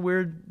that in a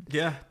weird.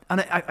 Yeah. And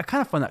I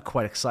kind of find that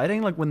quite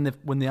exciting. Like when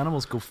the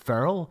animals go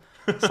feral,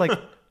 it's like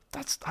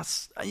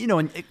that's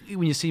when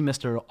you see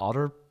Mr.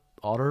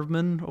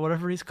 Otterman or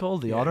whatever he's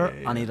called, the otter,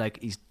 and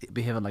he's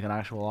behaving like an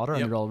actual otter,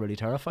 and you're all really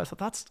terrified. So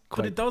that's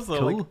quite But it does though.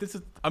 cool. Like this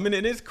is. I mean,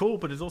 it is cool,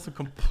 but it's also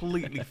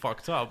completely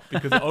fucked up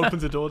because it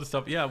opens the door to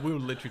stuff. Yeah, we were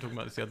literally talking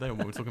about this the other day when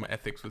we were talking about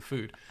ethics with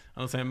food. And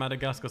I was saying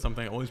Madagascar,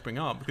 something I always bring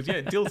up because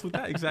it deals with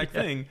that exact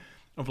thing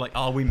of like,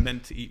 are we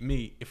meant to eat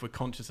meat if we're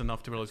conscious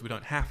enough to realize we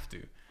don't have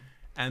to?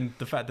 And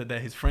the fact that they're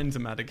his friends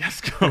in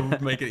Madagascar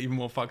would make it even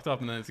more fucked up.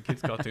 And then it's a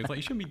kids' cartoon. It's like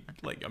you shouldn't be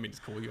like. I mean, it's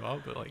cool you are,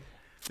 but like.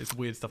 It's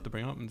weird stuff to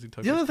bring up in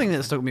Zootopia. The other thing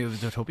that struck me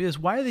with Zootopia is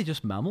why are they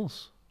just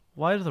mammals?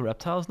 Why do the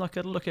reptiles not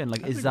get a look in?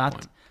 Like, is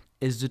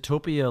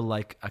Zootopia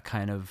like a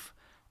kind of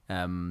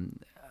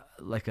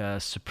like a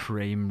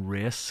supreme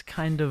race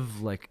kind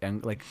of like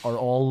are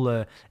all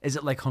is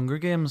it like Hunger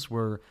Games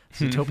where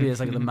Zootopia is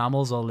like the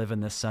mammals all live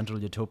in this central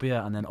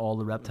utopia and then all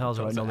the reptiles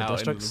are out in all the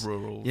districts?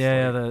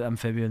 The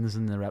amphibians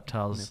and the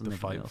reptiles and the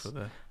fight else. for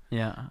the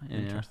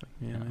Interesting.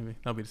 Yeah, maybe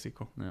that'll be the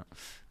sequel. Yeah.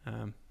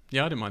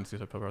 Yeah, I didn't mind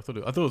Zootopia. I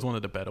thought it was one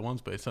of the better ones,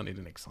 but it certainly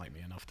didn't excite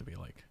me enough to be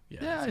like,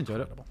 I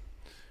enjoyed it.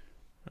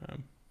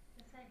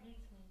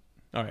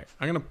 All right,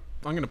 I'm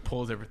gonna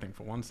pause everything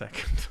for 1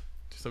 second,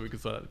 just so we can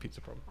sort out the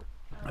pizza problem.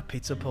 A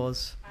pizza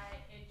pause.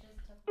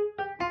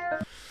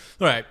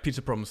 All right,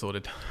 pizza problem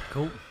sorted.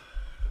 Cool.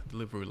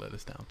 Deliveroo let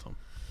us down, Tom.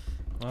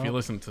 Well, If you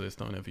listen to this,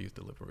 don't ever use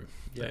Deliveroo.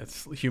 Yeah.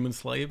 It's human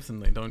slaves,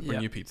 and they don't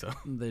bring you pizza.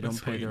 They That's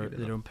don't pay what you their need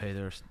to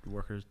know.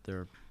 workers,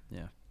 their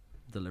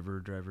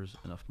delivery drivers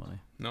enough money.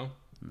 No.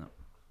 No.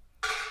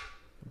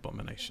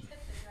 Abomination.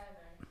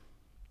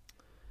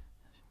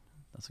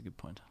 That's a good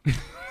point.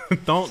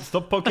 Don't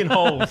stop poking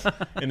holes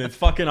in this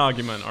fucking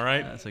argument. All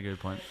right. That's a good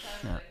point.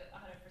 Yeah.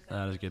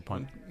 That is a good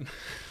point.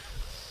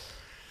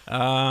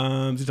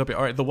 Zootopia.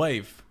 All right, The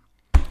Wave.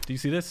 Do you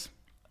see this?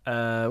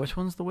 Which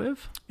one's The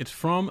Wave? It's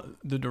from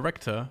the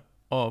director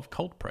of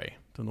Cold Prey,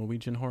 the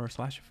Norwegian horror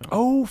slasher film.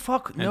 Oh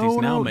fuck! And he's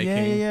now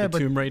making the but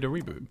Tomb Raider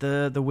reboot.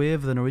 the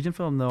Wave, the Norwegian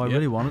film. No, I Yep.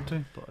 really wanted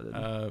to, but I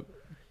didn't.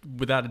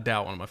 Without a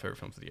doubt, one of my favorite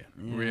films of the year.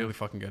 Yeah. Really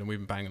fucking good, and we've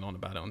been banging on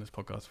about it on this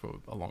podcast for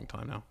a long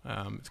time now.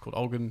 It's called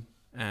Olgun,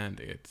 and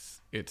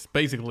it's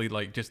basically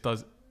like just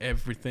does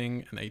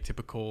everything an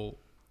atypical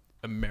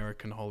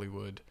American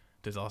Hollywood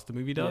disaster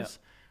movie does,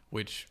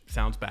 which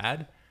sounds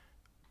bad,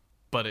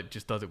 but it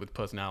just does it with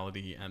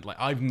personality. And like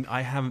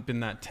I haven't been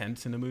that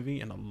tense in a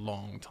movie in a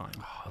long time.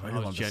 I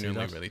was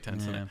genuinely really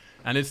tense in it,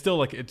 and it's still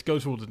like it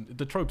goes through all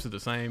the tropes are the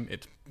same.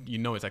 It's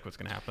exactly what's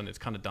going to happen. It's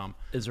kind of dumb.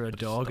 Is there a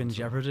dog in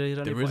jeopardy?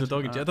 There is a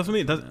dog in jeopardy. That's what I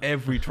mean. That's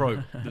every trope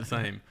the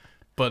same,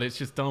 but it's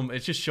just dumb. It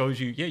just shows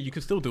you, you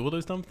can still do all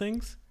those dumb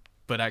things,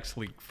 but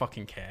actually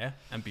fucking care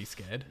and be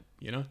scared.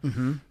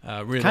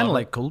 Really kind of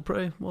like Cold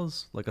Prey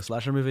was, like a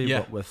slasher movie,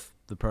 but with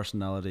the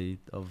personality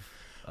of.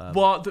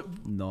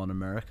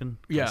 Non-American.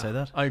 Can I say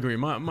that? I agree.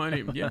 My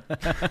only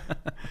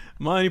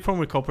problem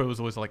with Cold Prey was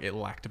always like it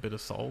lacked a bit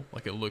of soul.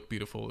 Like it looked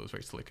beautiful, it was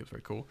very slick, it was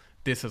very cool.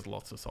 This has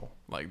lots of soul.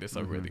 Like this,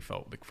 I really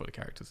felt like for the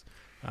characters,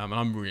 and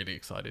I'm really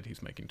excited.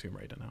 He's making Tomb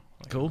Raider now.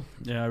 Like, cool.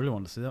 Yeah, I really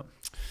want to see that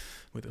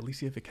with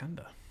Alicia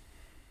Vikander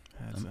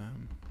as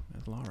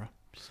Lara.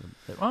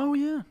 Oh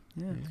yeah,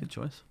 good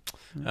choice.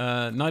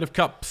 Knight of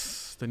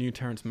Cups, the new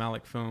Terrence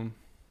Malick film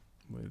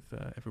with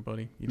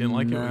everybody. You didn't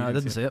like it? No, I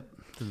didn't see it.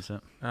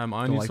 I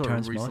only saw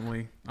it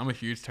recently. I'm a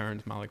huge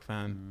Terrence Malick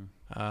fan.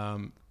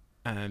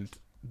 And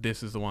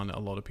this is the one that a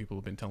lot of people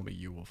have been telling me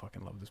you will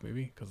fucking love this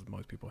movie because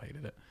most people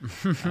hated it.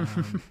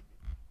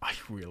 I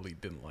really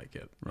didn't like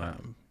it. Right.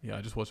 I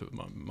just watched it with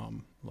my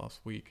mum last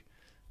week,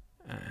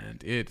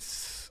 and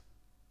it's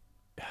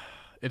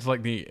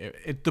like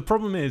the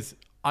problem is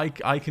I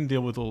can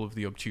deal with all of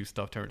the obtuse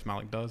stuff Terrence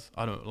Malick does.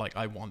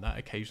 I want that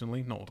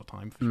occasionally, not all the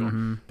time for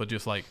sure, but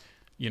just like.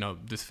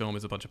 This film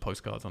is a bunch of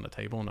postcards on the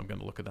table, and I'm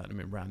going to look at that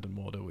in random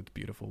order with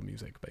beautiful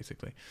music,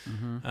 basically.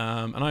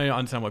 And I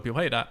understand why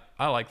people hate that.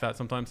 I like that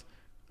sometimes.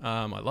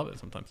 I love it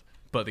sometimes.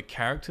 But the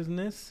characters in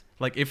this,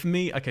 like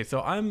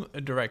so I'm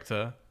a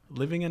director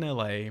living in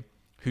LA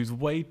who's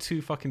way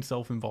too fucking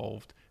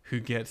self-involved, who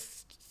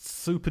gets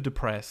super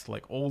depressed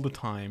like all the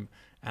time,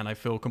 and I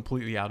feel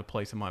completely out of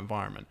place in my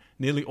environment.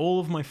 Nearly all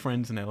of my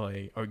friends in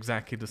LA are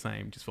exactly the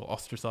same, just feel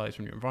ostracized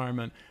from your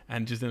environment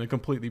and just in a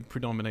completely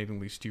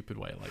predominatingly stupid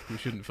way. Like, you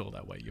shouldn't feel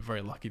that way. You're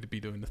very lucky to be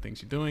doing the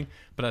things you're doing,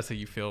 but that's how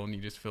you feel, and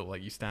you just feel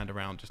like you stand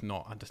around just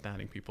not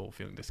understanding people,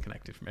 feeling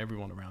disconnected from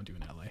everyone around you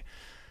in LA.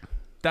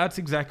 That's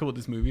exactly what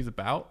this movie is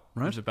about.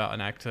 Right. It's about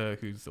an actor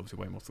who's obviously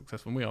way more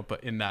successful than we are,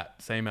 but in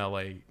that same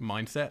LA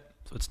mindset.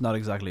 So it's not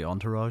exactly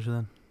Entourage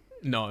then?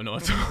 No,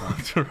 it's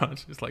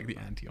Entourage. It's like the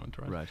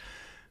anti-Entourage. Right.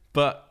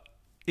 But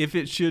if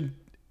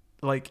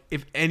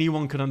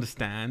anyone could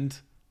understand,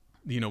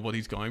 what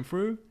he's going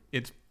through,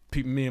 it's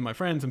me and my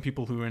friends and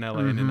people who are in LA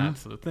and in that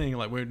sort of thing.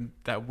 Like, we're in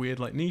that weird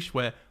like niche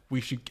where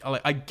we should.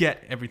 I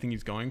get everything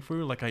he's going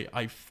through. Like,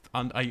 I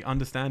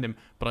understand him,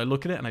 but I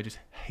look at it and I just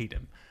hate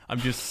him. I'm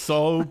just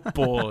so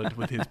bored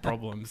with his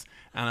problems,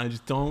 and I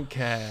just don't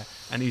care.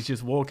 And he's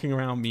just walking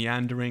around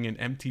meandering in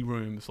empty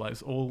rooms. Like,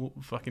 it's all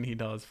fucking he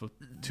does for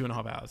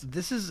 2.5 hours.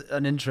 This is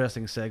an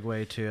interesting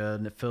segue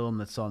to a film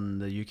that's on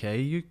the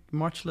UK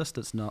March list.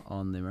 That's not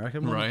on the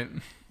American one. Right.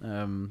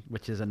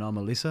 Which is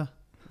Anomalisa.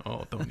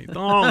 Oh, don't.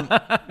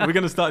 We're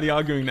going to start the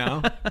arguing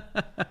now.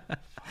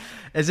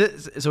 Is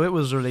it? So it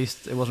was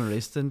released. It wasn't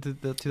released in the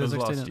 2016. It was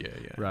last year,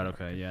 yeah. Right.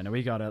 Okay. Yeah. Now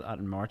we got it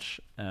in March,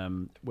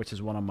 which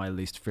is one of my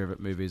least favorite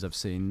movies I've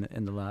seen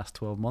in the last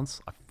 12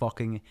 months. I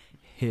fucking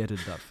hated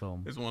that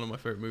film. It's one of my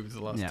favorite movies of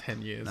the last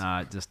 10 years.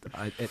 Nah,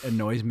 it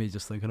annoys me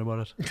just thinking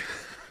about it.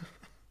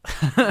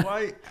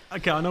 Why?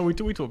 Okay, I know we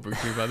talked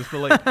briefly about this, but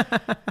like,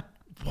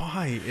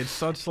 why? It's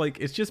such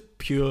like it's just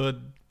pure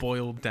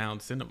boiled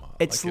down cinema.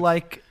 It's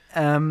like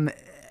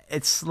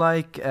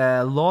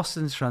Lost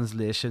in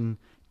Translation.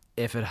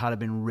 If it had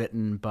been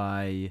written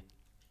by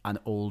an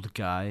old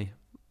guy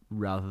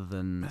rather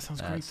than... That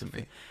sounds great to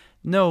me.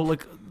 No,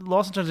 like,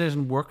 Lost in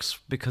Translation works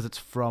because it's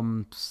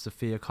from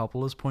Sofia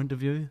Coppola's point of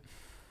view.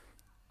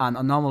 And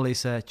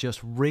Anomalisa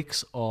just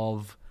reeks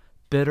of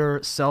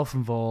bitter,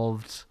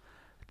 self-involved,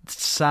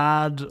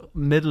 sad,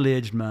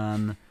 middle-aged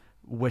man,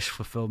 wish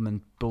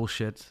fulfillment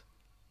bullshit.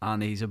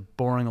 And he's a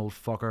boring old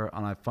fucker,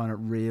 and I find it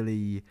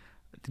really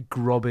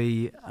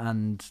grubby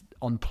and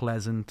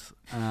unpleasant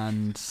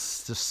and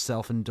just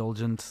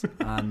self-indulgent,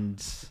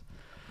 and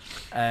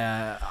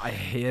I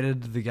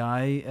hated the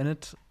guy in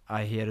it.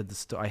 I hated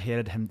I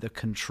hated him, the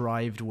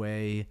contrived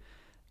way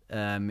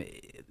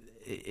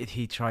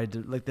he tried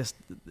to, like, this,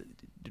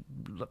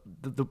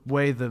 the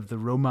way the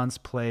romance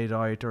played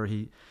out, or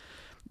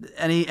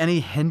any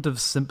hint of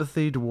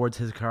sympathy towards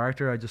his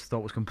character I just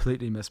thought was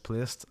completely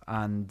misplaced,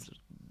 and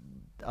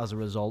as a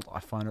result I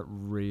found it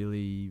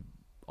really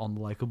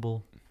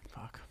unlikable.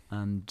 Fuck.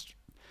 And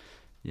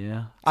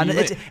yeah, and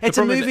it's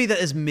a movie that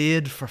is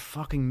made for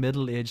fucking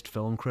middle-aged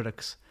film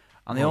critics,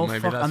 and they all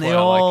love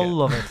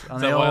it,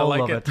 and they all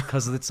love it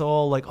because it's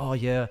all like, oh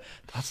yeah,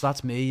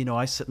 that's me.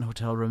 I sit in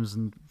hotel rooms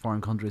in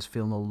foreign countries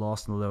feeling all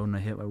lost and alone. And I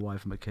hate my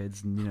wife and my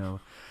kids, and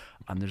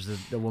and there's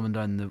a woman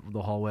down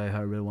the hallway who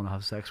I really want to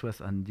have sex with,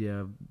 and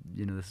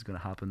this is gonna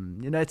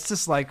happen. It's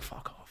just like,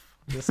 fuck off.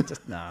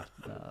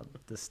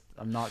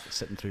 I'm not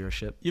sitting through your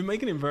shit. You're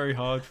making it very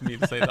hard for me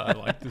to say that I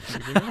like this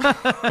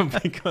movie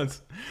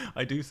because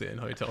I do sit in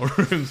hotel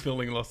rooms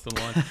feeling lost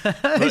online.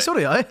 Hey,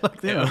 sorry, I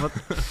like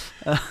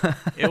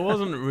It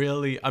wasn't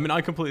really. I mean,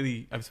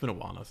 it's been a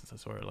while now since I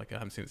saw it. Like I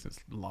haven't seen it since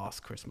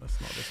last Christmas,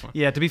 not this one.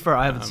 Yeah, to be fair,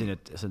 I haven't seen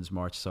it since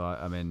March, so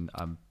I mean,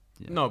 I'm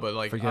No, but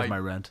like forgive my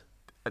rent.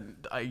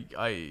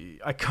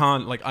 I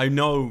can't, like, I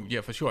know,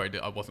 yeah, for sure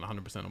I wasn't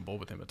 100% on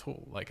board with him at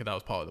all. Like that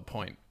was part of the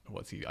point.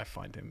 I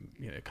find him,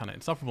 kind of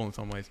insufferable in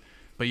some ways,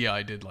 but yeah,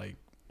 I did like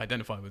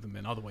identify with him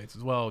in other ways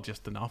as well,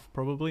 just enough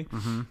probably.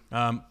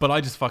 But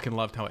I just fucking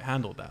loved how it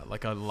handled that.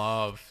 Like I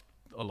loved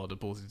a lot of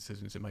ballsy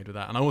decisions it made with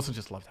that, and I also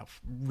just loved how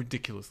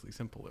ridiculously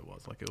simple it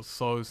was. Like it was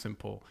so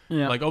simple.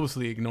 Yeah. Like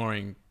obviously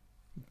ignoring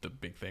the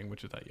big thing,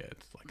 which is that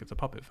it's a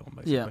puppet film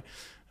basically.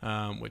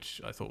 Yeah.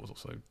 Which I thought was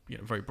also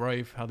very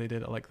brave how they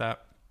did it like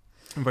that,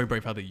 and very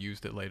brave how they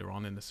used it later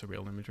on in the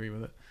surreal imagery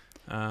with it.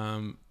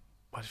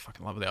 I just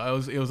fucking love it.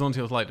 It was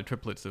until like the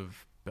triplets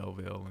of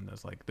Belleville, and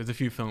there's a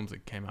few films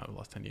that came out in the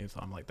last 10 years. So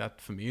I'm like,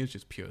 that for me is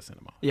just pure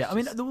cinema. Yeah, I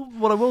mean,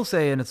 what I will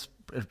say, and it's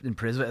in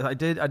praise of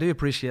it, I do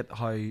appreciate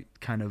how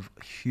kind of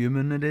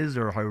human it is,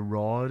 or how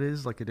raw it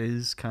is. Like it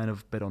is kind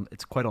of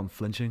it's quite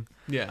unflinching.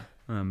 Yeah.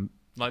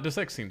 Like the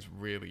sex scene's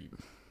really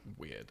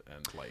weird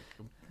and like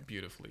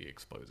beautifully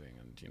exposing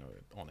and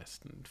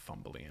honest and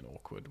fumbly and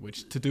awkward,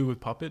 which to do with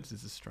puppets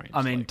is a strange.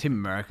 I mean, Team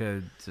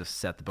America just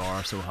set the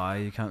bar so high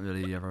you can't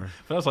really ever.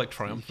 But that's like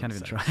triumph. You can't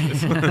even try.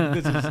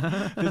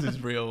 This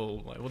is real.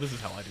 Like, well, this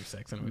is how I do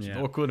sex, and which is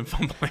awkward and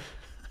fumbling.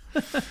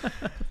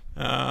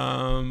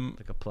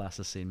 Like a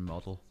plasticine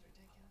model.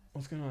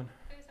 What's going on?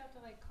 I just have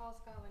to like call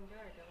Scotland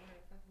Yard to order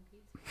fucking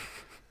pizza.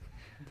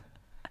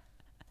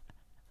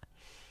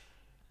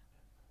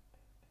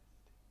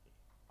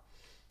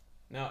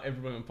 Now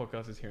everyone on the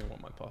podcast is hearing what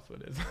my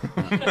password is.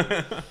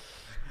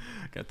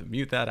 Got to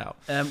mute that out.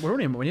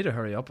 We need to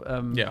hurry up.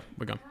 Yeah,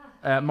 we're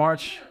gone.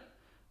 March.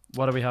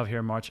 What do we have here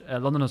in March?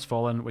 London Has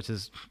Fallen, which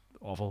is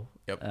awful.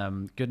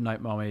 Yep. Good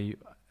Night, Mommy.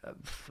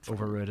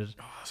 Overrated.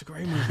 Oh, it's a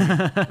great movie.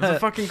 It's a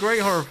fucking great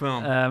horror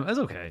film. It's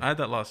okay. I had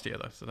that last year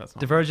though, so that's not.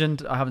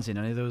 Divergent. I haven't seen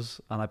any of those,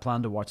 and I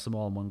plan to watch them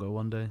all in one go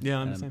one day. Yeah,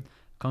 I'm the same.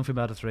 Kung Fu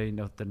Panda 3.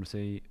 No, didn't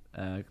see.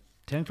 10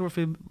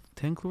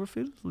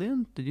 Cloverfield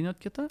Lane. Did you not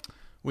get that?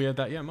 We had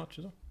that, much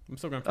as well. I'm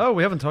still going for Oh,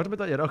 we haven't talked about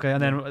that yet. Okay,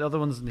 and then the other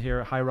ones in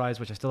here, High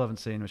Rise, which I still haven't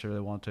seen, which I really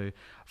want to.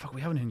 Fuck,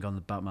 we haven't even gone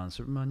to Batman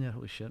Superman yet.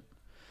 Holy shit.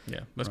 Yeah,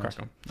 let's crack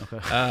on. Okay.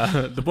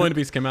 The Boy and the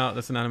Beast came out.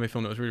 That's an anime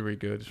film that was really, really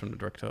good. It's from the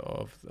director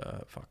of,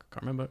 I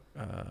can't remember,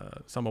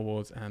 Summer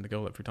Wars and The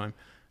Girl Every Time.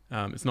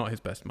 It's not his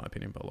best in my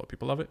opinion, but a lot of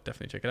people love it.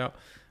 Definitely check it out.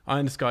 Eye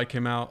in the Sky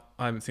came out.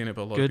 I haven't seen it,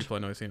 but a lot of people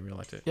I know have seen it really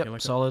liked it.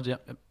 Yep, solid.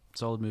 Yep,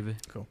 solid movie.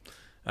 Cool.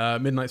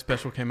 Midnight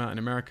Special came out in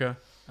America,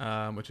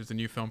 which is a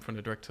new film from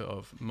the director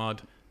of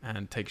Mud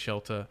and Take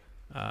Shelter,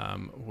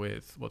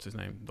 with what's his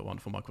name, the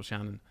wonderful Michael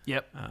Shannon.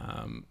 Yep.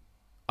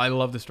 I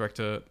love this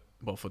director,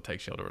 for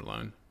Take Shelter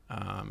alone,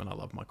 and I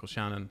love Michael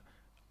Shannon.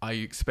 I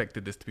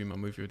expected this to be my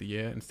movie of the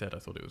year. Instead, I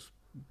thought it was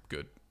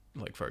good,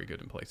 like very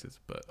good in places,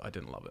 but I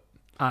didn't love it.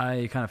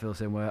 I kind of feel the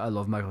same way. I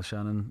love Michael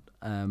Shannon.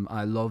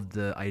 I love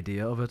the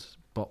idea of it,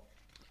 but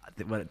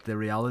the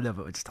reality of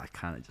it, I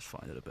kind of just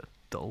find it a bit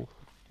dull.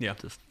 Yeah, I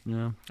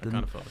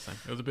kind of felt the same.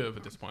 It was a bit of a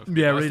disappointment.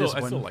 Yeah, really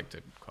I still liked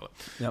it quite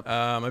a lot. Yep.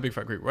 My Big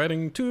Fat Greek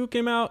Wedding 2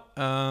 came out.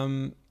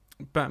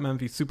 Batman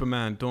v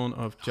Superman: Dawn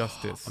of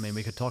Justice. I mean,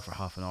 we could talk for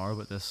half an hour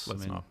about this.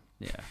 Let's not.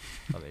 Yeah,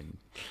 I mean,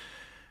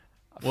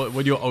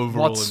 what your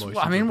overall emotions?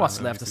 I mean, what's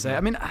left to say?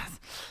 I mean, oh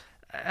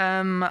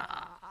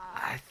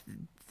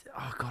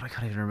god, I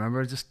can't even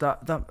remember. Just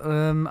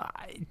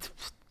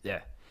yeah,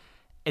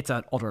 it's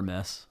an utter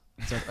mess.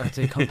 It's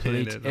a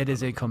complete. It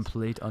is a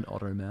complete and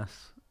utter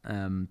mess.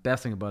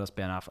 Best thing about it is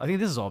Ben Affleck. I think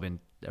this has all been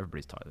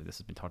everybody's talked. This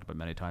has been talked about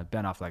many times.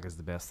 Ben Affleck is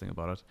the best thing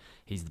about it.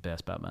 He's the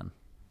best Batman.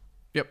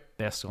 Yep,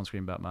 best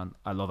on-screen Batman.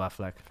 I love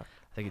Affleck.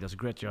 I think he does a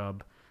great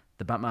job.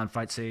 The Batman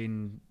fight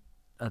scene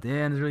at the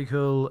end is really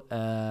cool.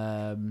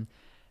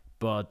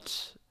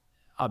 But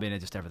I mean,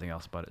 just everything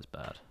else about it is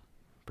bad,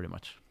 pretty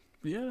much.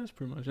 Yeah, that's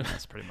pretty much it.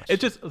 That's pretty much. It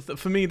just,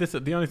 for me,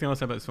 the only thing I'll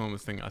say about this film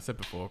was the thing I said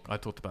before. I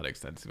talked about it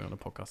extensively on a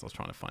podcast. I was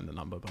trying to find the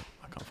number, but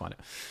I can't find it.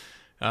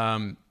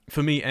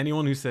 For me,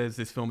 anyone who says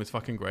this film is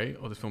fucking great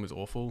or this film is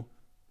awful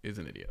is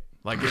an idiot.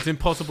 Like, it's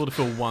impossible to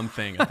feel one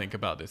thing, I think,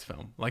 about this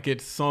film. Like,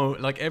 it's so,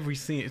 like, every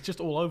scene, it's just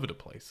all over the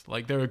place.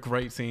 Like, there are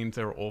great scenes,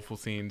 there are awful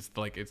scenes.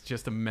 Like, it's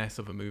just a mess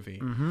of a movie.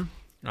 Mm-hmm.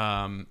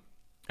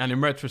 And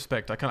in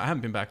retrospect, I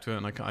haven't been back to it,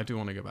 and I do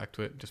want to go back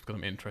to it just because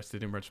I'm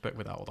interested in retrospect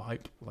without all the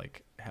hype.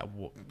 Like, how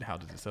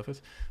does it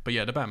surface? But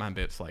yeah, the Batman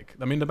bit's like,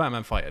 I mean, the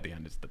Batman fight at the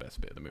end is the best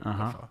bit of the movie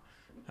by far.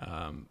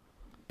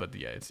 But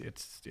yeah, it's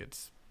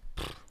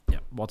yeah.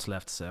 What's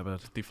left to say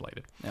about it?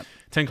 Deflated. Yep.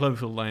 10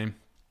 Cloverfield Lane,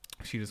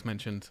 she just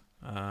mentioned.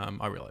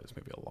 I really like this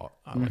movie a lot.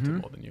 I liked it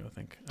more than you, I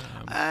think.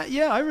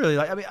 Yeah, I really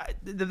like. I mean,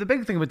 the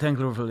big thing about 10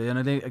 Cloverfield Lane, and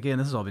I think again,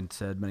 this has all been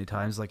said many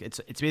times. Like,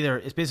 it's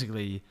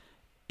basically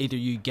either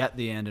you get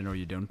the ending or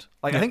you don't.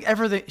 Like, I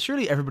think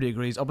surely everybody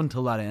agrees up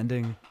until that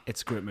ending,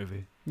 it's a great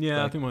movie. Yeah,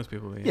 like, I think most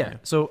people. Yeah.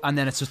 So, and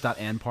then it's just that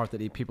end part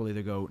that people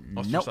either go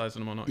ostracizing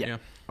them or not. Yeah.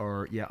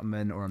 Or I'm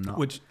in or I'm not.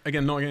 Which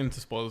again, not getting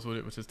into spoilers with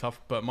it, which is tough.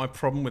 But my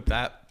problem with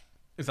that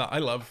is that I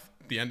love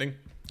the ending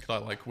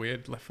because I like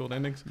weird left field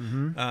endings.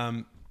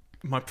 Mm-hmm.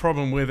 my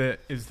problem with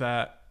it is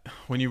that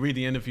when you read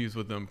the interviews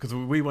with them, because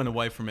we went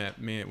away from it,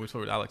 we saw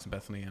it with Alex and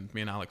Bethany, and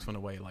me and Alex went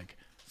away like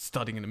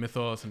studying in the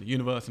mythos and the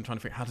universe and trying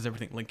to figure out how does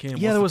everything link in.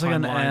 Yeah, What's there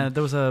was the timeline?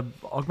 there was a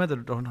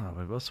augmented. Oh no,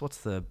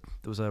 there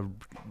was a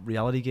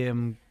reality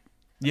game.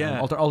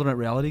 Yeah. Alternate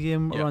reality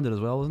game Yeah. around it as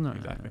well, wasn't there?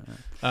 Exactly.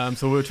 Yeah.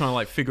 So we were trying to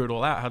like figure it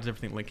all out. How does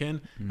everything link in?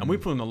 And we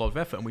Mm. put in a lot of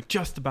effort, and we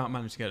just about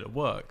managed to get it to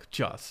work.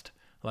 Just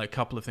like a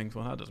couple of things.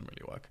 Well, that doesn't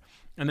really work.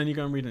 And then you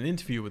go and read an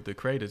interview with the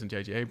creators and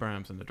J.J.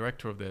 Abrams and the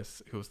director of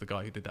this, who was the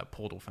guy who did that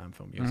Portal fan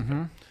film years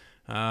ago.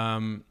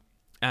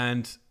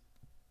 And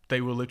they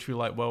were literally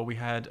like, well, we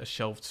had a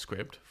shelved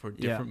script for a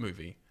different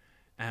movie,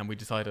 and we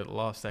decided at the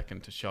last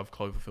second to shove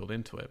Cloverfield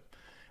into it.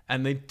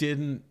 And they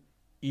didn't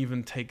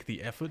even take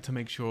the effort to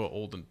make sure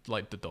all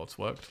the dots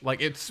worked. Like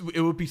it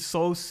would be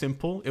so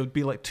simple. It would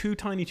be like 2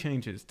 tiny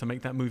changes to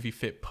make that movie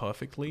fit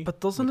perfectly.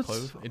 But doesn't with it?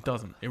 Cloverfield. It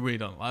doesn't. It really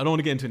doesn't. I don't want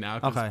to get into it now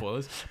because Okay.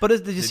 spoilers. But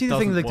did you It see the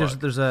thing? doesn't Like, work.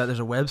 there's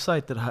a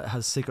website that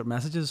has secret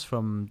messages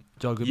from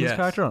John Goodman's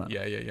character on it.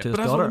 Yeah. to But his that's what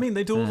I daughter. mean.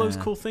 They do all those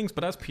Yeah. cool things,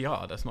 but that's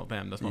PR. That's not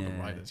them. That's not the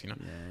Yeah, writers, you know.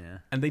 Yeah.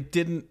 And they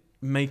didn't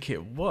make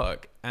it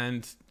work.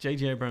 And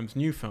J.J. Abrams'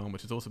 new film,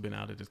 which has also been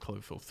outed as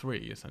Cloverfield 3,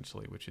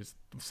 essentially, which is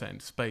set in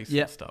space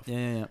Yeah. and stuff.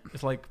 Yeah.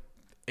 It's like,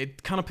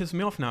 it kind of pisses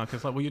me off now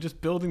because, like, well, you're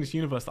just building this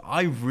universe that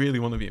I really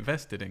want to be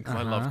invested in because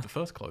I loved the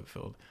first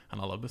Cloverfield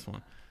and I love this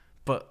one.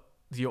 But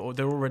they're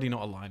already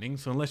not aligning.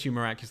 So unless you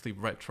miraculously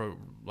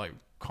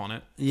con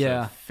it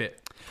Yeah. to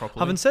fit properly.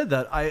 Having said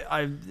that,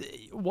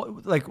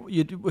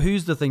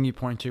 who's the thing you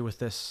point to with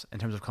this in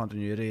terms of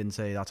continuity and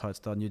say that's how it's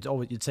done?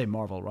 You'd say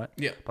Marvel, right?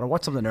 Yeah. But I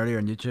watched something earlier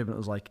on YouTube and it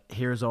was like,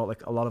 here's all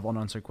like a lot of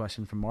unanswered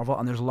questions from Marvel,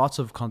 and there's lots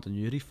of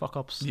continuity fuck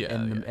ups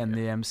in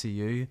the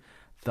MCU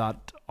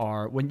that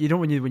are when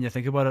you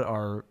think about it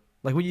are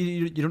like when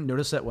you don't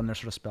notice it when they're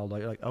sort of spelled out.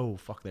 You're like, oh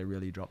fuck, they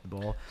really dropped the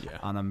ball. Yeah.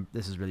 And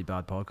this is really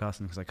bad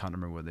podcasting because I can't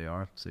remember where they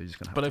are. So you're just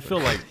gonna. But I have to feel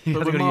like you but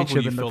gotta with go to Marvel,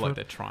 YouTube you and feel look like for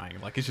they're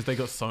trying. Like, it's just they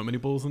got so many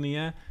balls in the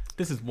air.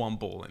 This is one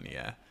ball in the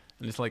air.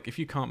 And it's like, if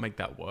you can't make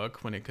that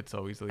work when it could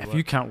so easily If work.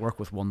 you can't work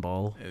with one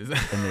ball in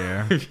the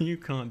air, If you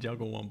can't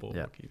juggle one ball,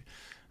 Yeah. what can you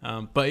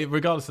do? But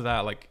regardless of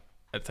that, like,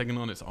 it's taken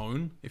on its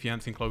own. If you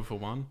haven't seen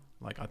Cloverfield 1,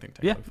 like, I think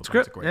yeah, Cloverfield it's 1's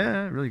great. a great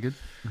Yeah, one. really good.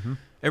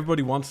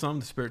 Everybody Wants Some,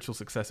 the spiritual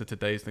successor to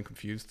Dazed and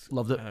Confused.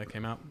 Loved it.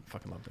 Came out.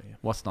 Fucking loved it, yeah.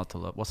 What's not to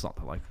love? What's not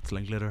to like? It's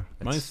Linklater.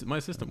 It's My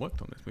assistant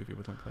worked on this movie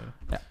with Linklater.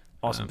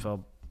 awesome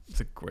film. It's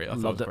a great. I thought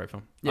it Loved was a it. great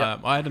film. Yeah.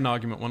 I had an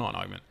argument. Well, not an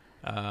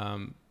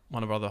argument.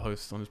 One of our other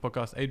hosts on his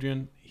podcast,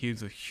 Adrian,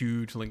 he's a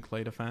huge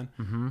Linklater fan,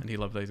 and he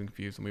loved Dazed and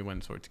Confused, and we went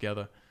and saw it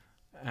together.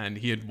 And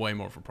he had way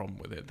more of a problem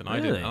with it than I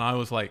did. Really? And I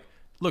was like,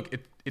 look,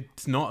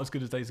 it's not as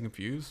good as Dazed and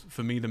Confused.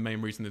 For me, the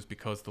main reason is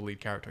because the lead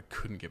character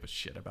couldn't give a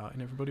shit about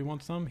and Everybody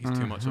Wants Some. He's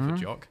too much of a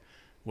jock.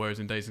 Whereas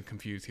in Dazed and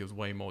Confused, he was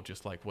way more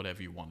just like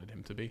whatever you wanted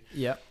him to be.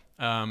 Yeah.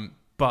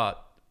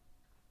 But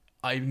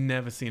I've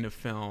never seen a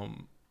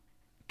film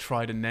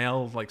try to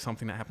nail like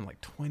something that happened like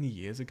 20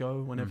 years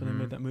ago whenever they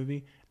made that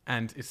movie,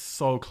 and it's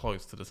so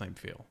close to the same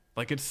feel.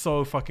 Like, it's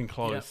so fucking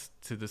close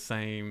to the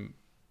same,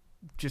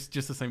 just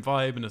the same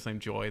vibe and the same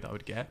joy that I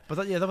would get. But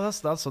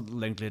that's what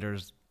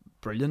Linklater's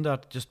brilliant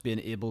at, just being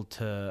able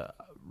to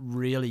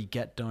really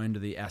get down to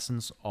the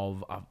essence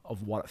of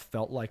what it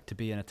felt like to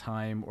be in a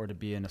time or to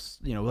be in a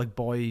like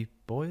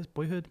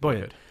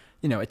boyhood.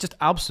 You know, it just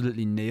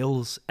absolutely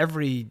nails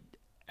every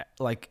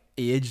like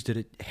age that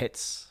it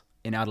hits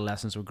in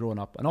adolescence or growing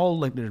up, and all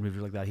Linklater's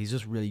movies like that. He's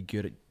just really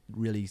good at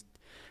really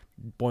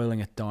boiling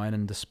it down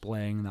and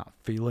displaying that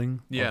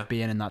feeling of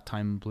being in that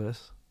time and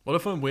place. What I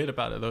find weird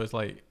about it though is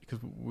like, because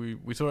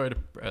we saw it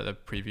at a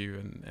preview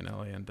in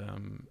LA,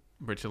 and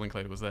Richard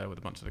Linklater was there with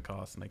a bunch of the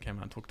cast, and they came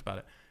out and talked about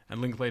it. And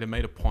Linklater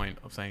made a point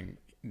of saying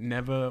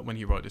never, when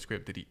he wrote the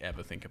script, did he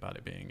ever think about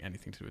it being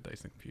anything to do with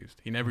Dazed and Confused.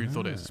 He never even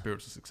thought it was a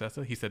spiritual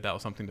successor. He said that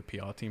was something the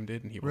PR team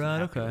did, and he wasn't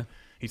happy with.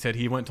 He said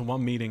he went to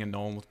one meeting and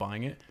no one was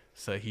buying it,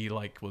 so he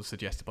like was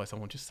suggested by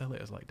someone, just sell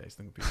it as like Dazed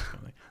and Confused. Kind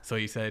of thing. So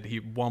he said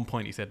one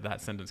point he said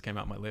that sentence came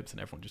out my lips,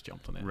 and everyone just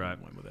jumped on it and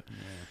went with it.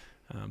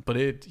 But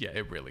it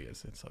really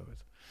is. It's so good.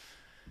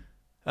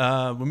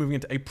 We're moving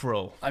into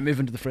April. I move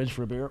into the fridge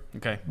for a beer.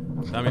 Okay,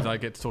 that means I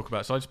get to talk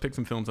about. So I just picked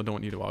some films I don't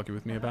want you to argue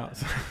with me about.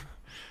 So,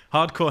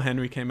 Hardcore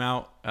Henry came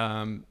out,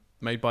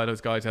 made by those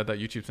guys who had that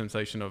YouTube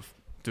sensation of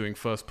doing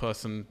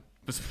first-person,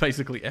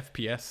 basically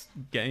FPS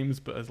games,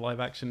 but as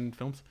live-action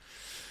films.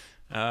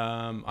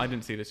 I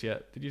didn't see this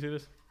yet. Did you see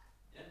this?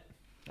 Yeah.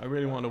 I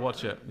really wanted to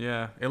watch it.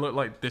 Yeah, it looked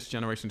like this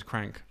generation's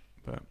Crank,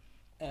 but.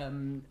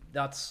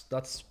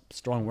 That's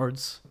strong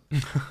words,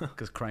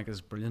 because Crank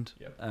is brilliant.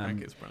 Yeah,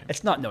 Crank is brilliant.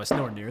 It's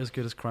nowhere near as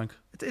good as Crank.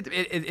 It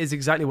is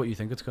exactly what you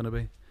think it's going to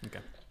be. Okay.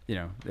 You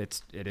know,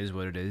 it is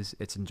what it is.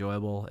 It's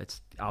enjoyable.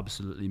 It's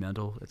absolutely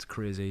mental. It's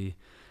crazy.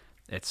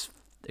 It's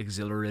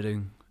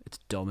exhilarating. It's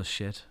dumb as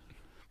shit.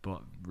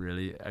 But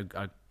really,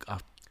 a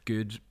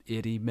good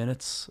 80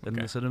 minutes in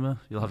the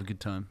cinema, you'll have a good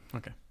time.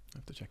 Okay, I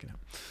have to check it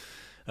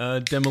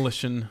out.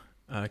 Demolition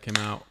came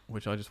out,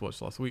 which I just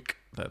watched last week.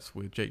 That's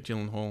with Jake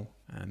Gyllenhaal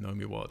and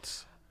Naomi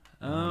Watts.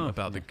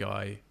 About the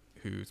guy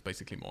who's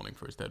basically mourning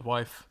for his dead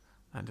wife,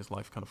 and his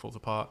life kind of falls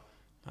apart.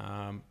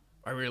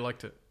 I really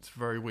liked it. It's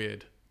very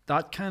weird.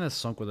 That kind of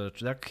sunk with it.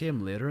 That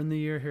came later in the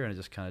year here, and it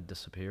just kind of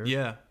disappeared.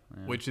 Yeah,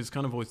 which is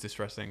kind of always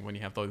distressing when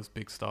you have those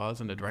big stars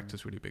and the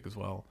director's really big as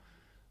well,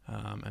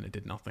 and it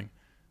did nothing.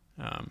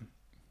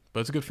 But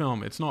it's a good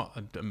film. It's not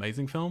an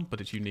amazing film, but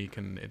it's unique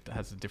and it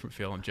has a different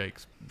feel. And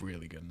Jake's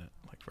really good in it,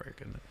 like very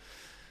good in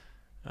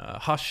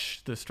it.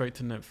 Hush, the straight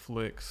to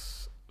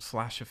Netflix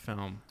slasher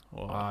film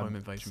or home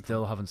invasion.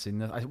 Still haven't seen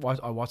this.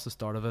 I watched the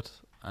start of it,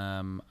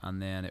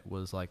 and then it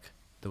was like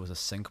there was a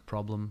sync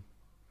problem.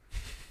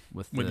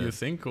 With your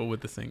sync or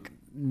with the sync?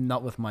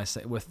 Not with my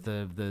with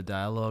the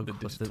dialogue,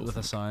 with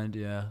the sound,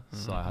 yeah. Mm-hmm.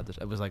 So I had to.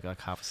 It was like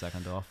half a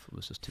second off. It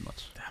was just too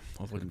much. Damn,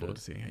 I was looking forward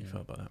to seeing how you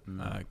felt about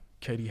that.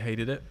 Katie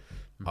hated it.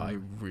 Mm-hmm. I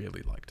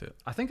really liked it.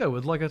 I think I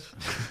would like it.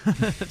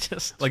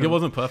 Just like it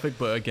wasn't perfect,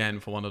 but again,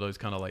 for one of those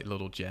kind of like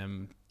little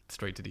gem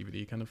straight to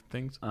DVD kind of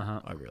things,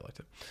 I really liked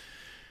it.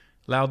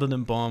 Louder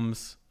Than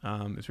Bombs.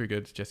 It's really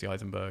good. It's Jesse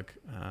Eisenberg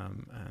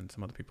and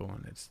some other people,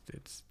 and it's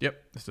it's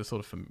a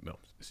sort of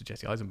it's a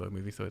Jesse Eisenberg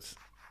movie, so it's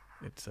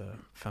a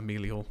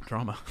familial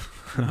drama.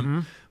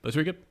 But it's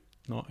really good.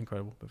 Not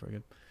incredible, but very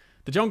good.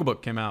 The Jungle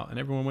Book came out and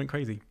everyone went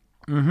crazy.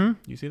 You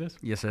see this?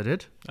 Yes, I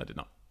did. I did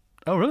not.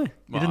 Oh, really?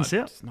 You didn't see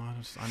it? No,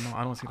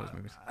 I don't see those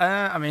movies.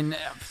 I mean,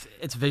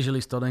 it's visually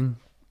stunning.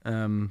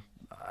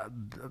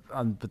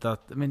 But that,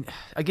 I mean,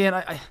 again,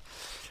 I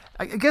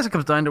guess it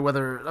comes down to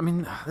whether, I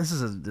mean, this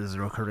is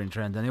a recurring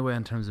trend anyway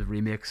in terms of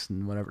remakes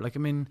and whatever. Like, I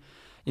mean,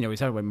 you know, we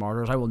talk about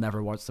Martyrs. I will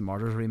never watch the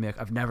Martyrs remake.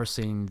 I've never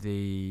seen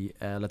the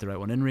Let the Right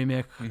One In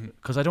remake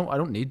because I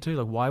don't need to.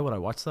 Like, why would I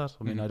watch that?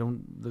 I mean, I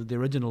don't. The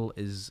original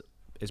is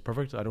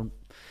perfect. I don't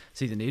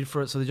see the need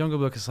for it. So the Jungle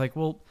Book is like,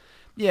 well,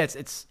 yeah,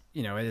 it's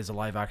you know, it is a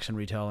live action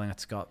retelling.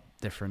 It's got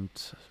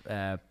different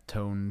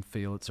tone,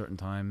 feel at certain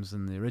times,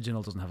 and the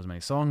original doesn't have as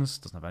many songs.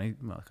 Doesn't have any,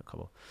 well, like a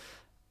couple.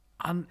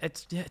 And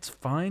it's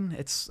fine.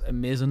 It's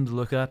amazing to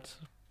look at,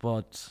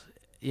 but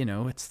you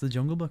know, it's the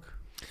Jungle Book.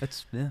 It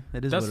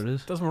is what it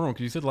is. That's wrong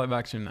because you said live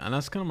action, and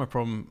that's kind of my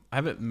problem. I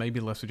have it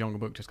maybe less with Jungle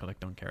Book just because I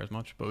don't care as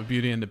much. But with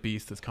Beauty and the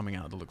Beast that's coming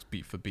out that looks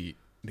beat for beat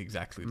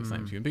exactly the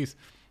same as Beauty and the Beast,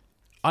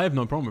 I have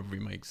no problem with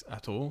remakes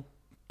at all.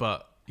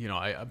 But you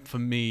know, for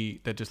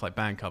me, they're just like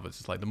band covers.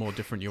 It's like the more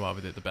different you are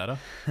with it, the better.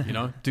 You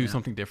know, do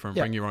something different,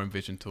 bring your own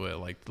vision to it.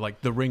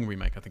 Like the Ring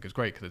remake, I think is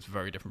great because it's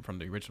very different from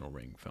the original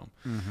Ring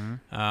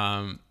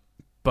film.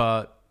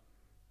 But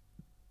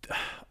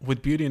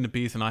with Beauty and the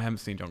Beast, and I haven't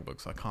seen Jungle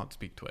Book, so I can't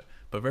speak to it.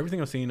 But for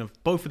everything I've seen of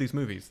both of these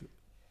movies,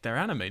 they're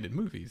animated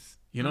movies.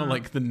 You know,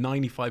 like the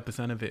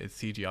 95% of it is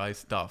CGI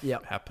stuff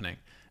happening.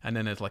 And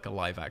then there's like a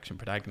live action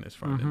protagonist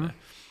thrown in there.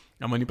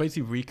 And when you're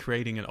basically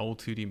recreating an old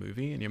 2D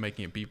movie and you're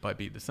making it beat by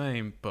beat the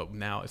same, but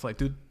now it's like,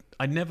 dude,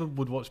 I never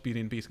would watch Beauty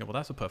and the Beast and go, well,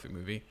 that's a perfect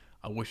movie.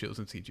 I wish it was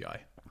in CGI.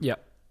 Yeah.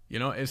 You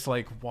know, it's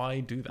like, why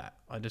do that?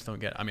 I just don't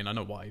get it. I mean, I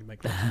know why you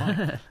make that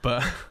money,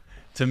 but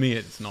to me,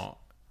 it's not.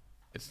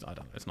 It's not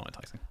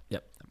enticing.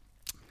 Yep.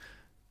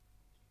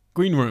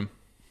 Green Room.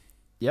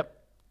 Yep.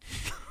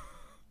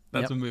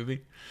 That's a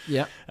movie.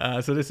 Yeah.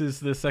 So this is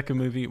the second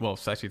movie. Well,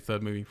 it's actually the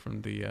third movie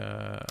from the.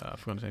 I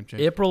forgot his name.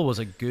 James. April was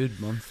a good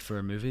month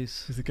for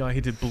movies. He's the guy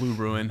who did Blue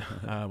Ruin,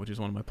 which is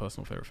one of my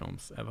personal favorite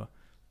films ever.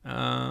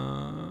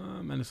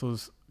 And this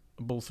was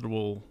a balls to the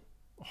wall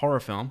horror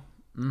film.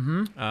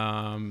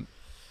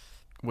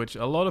 Which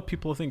a lot of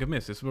people think have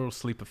missed. It's a real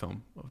sleeper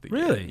film of the year.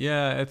 Really?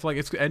 Yeah, it's like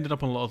it's ended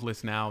up on a lot of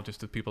lists now. Just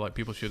that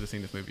people should have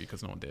seen this movie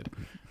because no one did.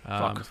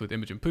 It's with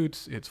Imogen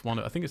Poots. It's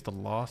I think it's the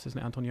last, isn't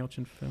it, Anton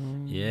Yelchin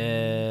film?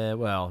 Yeah,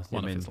 well,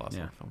 one of his last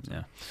films.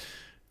 Yeah,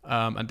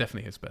 and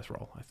definitely his best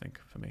role, I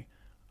think, for me.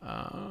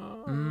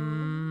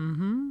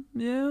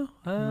 Yeah,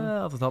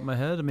 off the top of my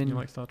head, I mean, you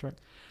like Star Trek?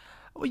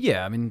 Well,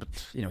 yeah, I mean,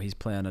 but you know, he's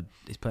playing.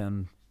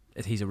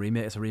 He's a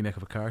remake. It's a remake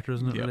of a character,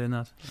 isn't it? Really, in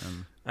that.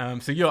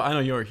 So I know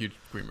you're a huge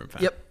Green Room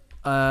fan. Yep.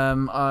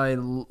 I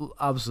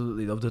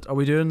absolutely loved it. Are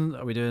we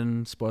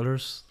doing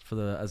spoilers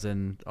for as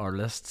in our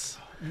lists?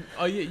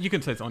 Oh, yeah, you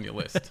can say it's on your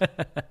list.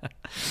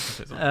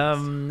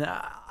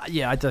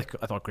 Yeah, I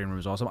thought Green Room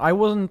was awesome. I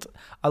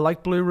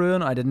liked Blue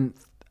Ruin. I didn't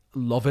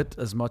love it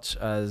as much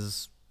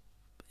as,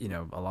 you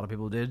know, a lot of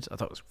people did. I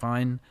thought it was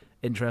fine,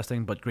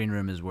 interesting, but Green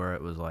Room is where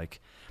it was like,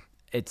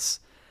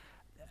 it's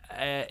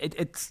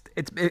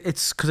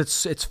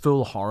because it's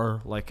full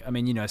horror. Like, I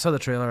mean, you know, I saw the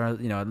trailer,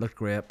 you know, it looked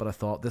great, but I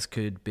thought this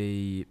could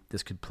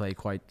play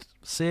quite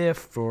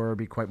safe or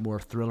be quite more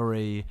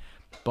thrillery.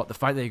 But the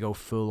fact that you go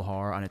full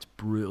horror and it's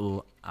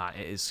brutal,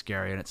 it is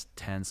scary and it's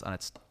tense and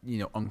it's, you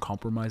know,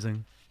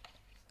 uncompromising.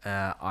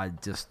 I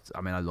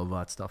love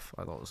that stuff.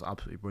 I thought it was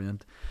absolutely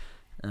brilliant.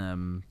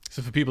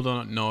 So for people who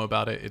don't know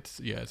about it,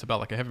 it's about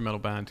like a heavy metal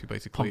band who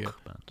basically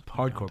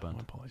hardcore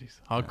band.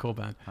 Hardcore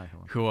band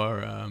who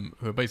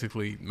are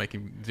basically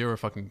making zero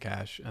fucking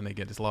cash, and they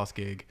get this last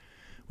gig,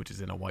 which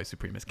is in a white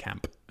supremacist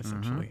camp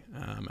essentially,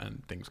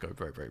 and things go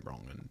very, very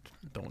wrong, and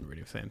don't want to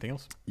really say anything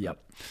else. Yep,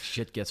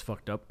 shit gets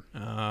fucked up.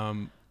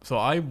 So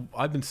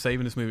I've been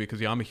saving this movie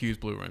because I'm a huge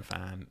Blue Ruin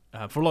fan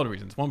for a lot of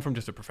reasons. One, from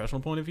just a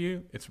professional point of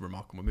view, it's a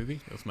remarkable movie.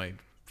 It was made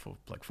for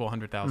like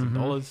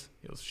 $400,000.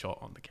 It was shot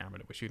on the camera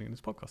that we're shooting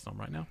this podcast on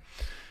right now.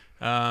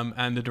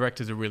 And the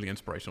director's a really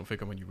inspirational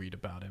figure when you read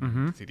about him,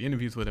 Mhm. see the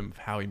interviews with him,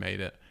 how he made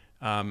it.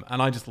 And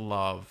I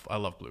love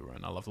Blu-ray,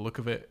 and I love the look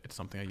of it. It's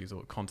something I use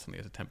constantly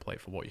as a template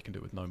for what you can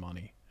do with no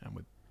money and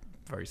with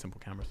very simple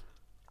cameras.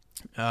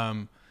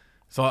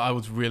 So I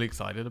was really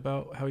excited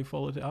about how he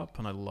followed it up,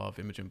 and I love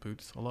Imogen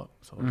Poots a lot,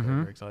 so I was very, Mhm.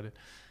 very excited.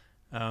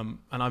 And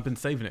I've been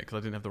saving it because I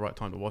didn't have the right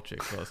time to watch it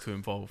because I was too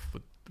involved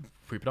with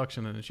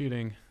pre-production and the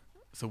shooting.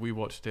 So we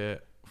watched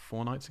it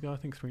 3 nights ago.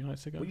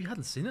 Well, you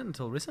hadn't seen it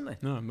until recently.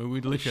 No, I mean, we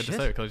literally had to shit.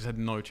 save it because I just had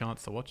no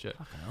chance to watch it.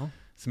 Fucking hell.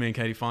 So me and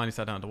Katie finally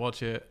sat down to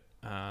watch it.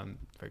 Very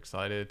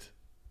excited.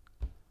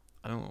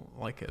 I don't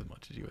like it as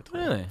much as you at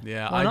all. Really?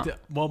 Yeah. Why not?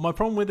 Well, my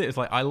problem with it is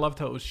like I loved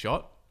how it was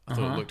shot. I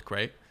thought Uh-huh. it looked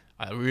great.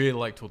 I really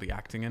liked all the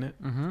acting in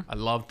it. Mm-hmm. I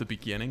loved the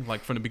beginning.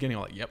 Like from the beginning,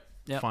 I'm like, yep.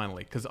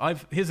 Finally. Because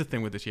here's the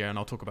thing with this year, and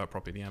I'll talk about it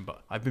properly at the end,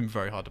 but I've been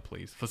very hard to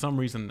please. For some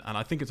reason, and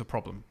I think it's a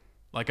problem.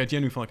 Like, I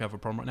genuinely feel like I have a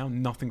problem right now.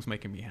 Nothing's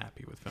making me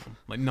happy with film.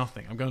 Like,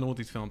 nothing. I'm going to all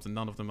these films, and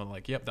none of them are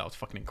like, yep, that was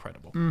fucking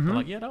incredible. Mhm. They're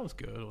like, yeah, that was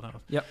good. Or that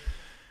was... Yep.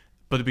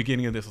 But the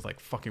beginning of this was, like,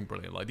 fucking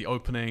brilliant. Like, the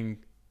opening,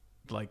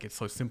 like, it's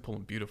so simple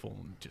and beautiful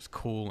and just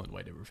cool and the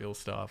way they reveal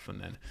stuff. And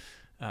then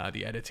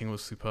the editing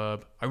was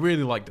superb. I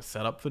really liked the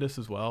setup for this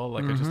as well.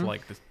 Like, I just Mhm.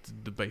 like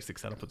the basic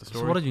setup of the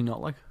story. So what did you not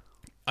like?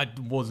 I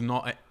was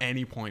not at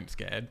any point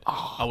scared.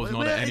 Oh, I was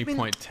not at any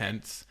point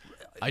tense.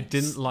 I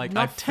didn't like.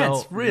 not I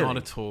felt tense, really? not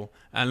at all,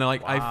 and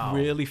like I Wow.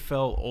 really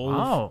felt all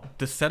Wow. of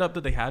the setup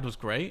that they had was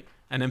great.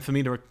 And then for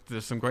me,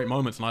 there's some great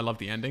moments, and I love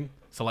the ending.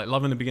 So like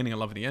loving the beginning and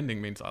loving the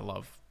ending means I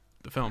love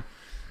the film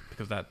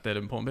because they're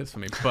important bits for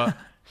me. But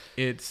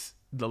it's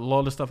a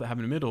lot of stuff that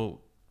happened in the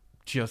middle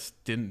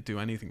just didn't do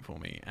anything for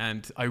me.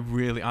 And I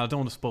don't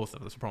want to spoil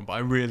stuff. That's the problem. But I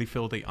really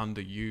feel they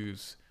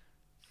underuse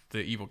the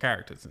evil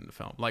characters in the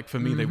film. Like for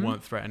me, they Mhm.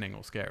 weren't threatening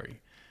or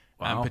scary.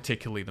 Wow. And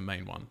particularly the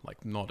main one,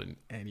 like not in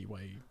any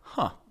way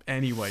Huh.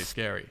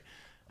 scary.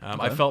 I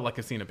Okay. felt like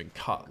a scene had been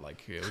cut.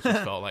 Like it was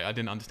just felt like I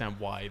didn't understand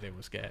why they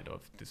were scared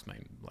of this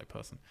main like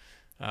person.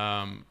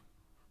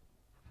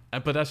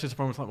 But that's just a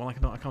problem. It's like, well,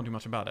 I can't do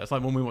much about it. It's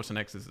like when we watch an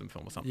exorcism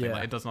film or something. Yeah.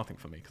 Like, it does nothing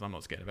for me because I'm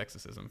not scared of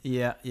exorcism.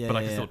 Yeah, yeah. But I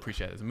yeah, can still yeah.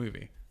 appreciate it as a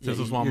movie. So Yeah, this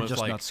was one you're was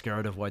just like, not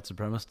scared of white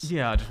supremacists.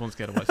 yeah, I just wasn't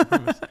scared of white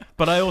supremacists.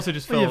 But I also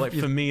just felt like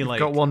for me, you've like,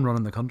 got one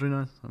running the country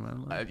now. Am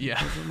I allowed, yeah.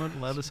 am I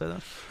allowed to say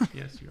that?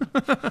 Yes, you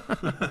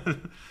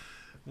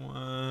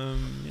are.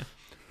 Yeah.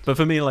 But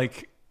for me,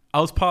 like,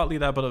 I was partly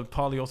that, but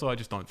partly also I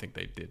just don't think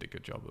they did a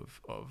good job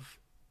of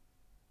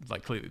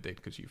like, clearly they did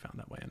because you found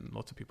that way, and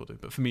lots of people do.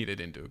 But for me, they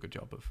didn't do a good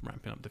job of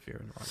ramping up the fear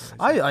in the right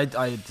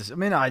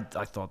way.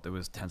 I thought it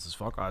was tense as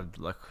fuck.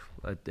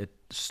 It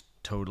just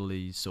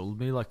totally sold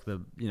me. Like the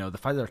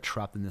fact that they're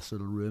trapped in this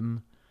little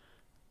room,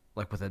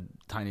 like with a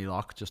tiny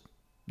lock, just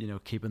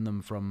keeping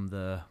them from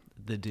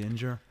the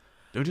danger.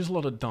 There were just a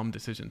lot of dumb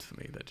decisions for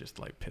me that just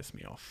like pissed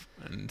me off,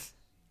 and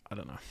I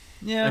don't know.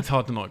 Yeah. It's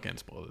hard to not get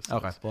spoilers.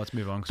 Okay, well, let's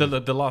move on.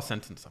 The last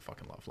sentence I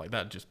fucking love. Like,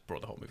 that just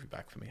brought the whole movie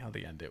back for me. How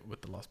they end it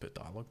with the last bit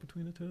of dialogue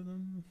between the two of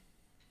them.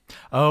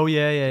 Oh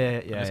yeah.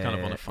 It's kind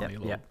of on a funny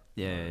little.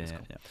 Yeah.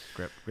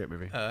 Great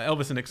movie.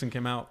 Elvis and Nixon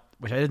came out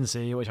Which I didn't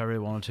see, which I really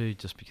wanted to,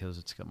 just because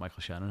it's got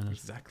Michael Shannon in it.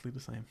 exactly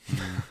the same.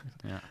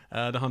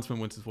 Yeah. The Huntsman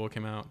Winter's War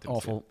came out. Didn't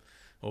see Awful.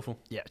 it. Awful.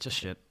 Yeah, just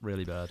shit.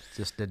 Really bad.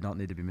 Just did not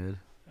need to be made.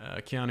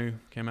 Keanu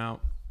came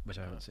out. Which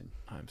I haven't seen.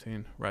 I haven't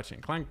seen. Ratchet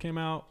and Clank came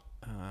out.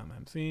 I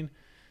haven't seen.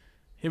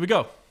 Here we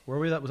go. Where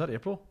were we? Was that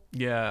April?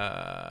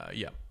 Yeah.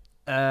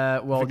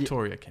 Well,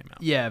 Victoria came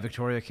out. Yeah,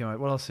 Victoria came out.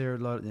 What else here?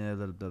 Yeah,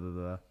 blah, blah,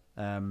 blah,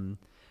 blah.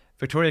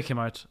 Victoria came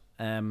out.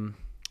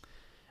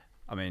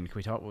 I mean, can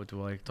we talk? What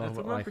do I talk That's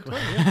about? about Like,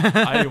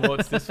 Victoria. I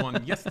watched this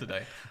one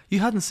yesterday. you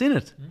hadn't seen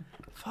it?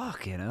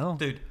 Fuck,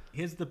 Dude,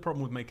 here's the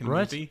problem with making a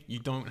Right. movie. You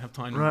don't have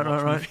time to Right,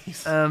 watch right,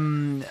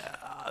 right. movies.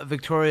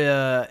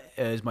 Victoria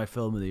is my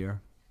film of the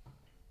year.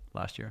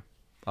 Last year,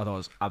 I thought it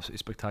was absolutely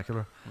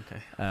spectacular.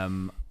 Okay.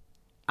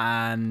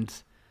 And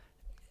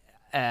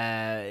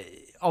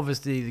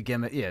obviously the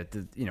gimmick,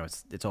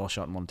 it's all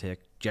shot in one take,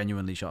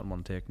 genuinely shot in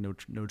one take, no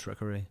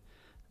trickery.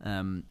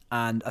 And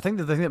I think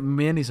the thing that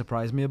mainly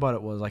surprised me about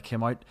it was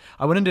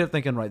I went into it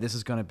thinking, right, this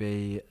is going to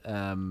be,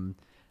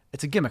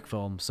 it's a gimmick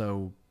film,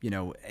 so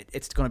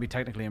it's going to be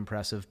technically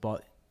impressive,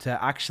 but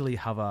to actually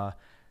have a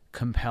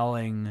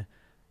compelling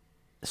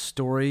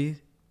story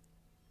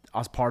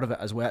as part of it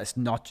as well, it's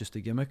not just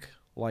a gimmick.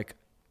 Like,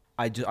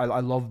 I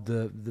loved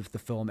the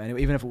film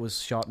anyway. Even if it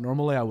was shot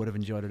normally, I would have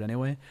enjoyed it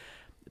anyway.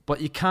 But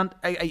you can't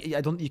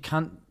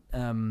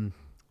unmatch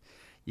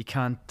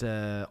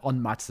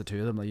the two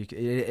of them. Like,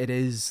 it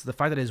is the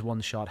fact that it is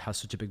one shot has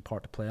such a big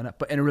part to play in it,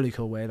 but in a really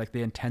cool way. Like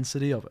the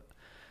intensity of it,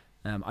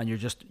 and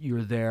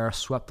you're there,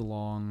 swept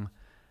along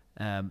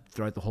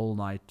throughout the whole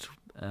night.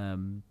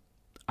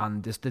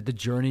 And just the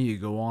journey you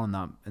go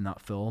on in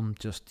that film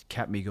just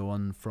kept me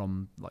going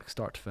from like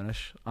start to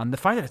finish. And the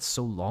fact that it's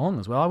so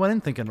long as well, I went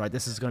in thinking, right,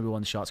 this is going to be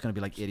one shot. It's going to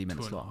be like 80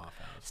 minutes 2.5 long.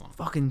 hours long.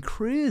 Fucking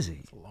crazy.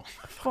 It's long.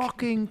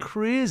 Fucking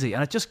crazy.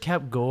 And it just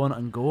kept going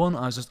and going.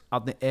 I was just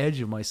at the edge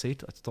of my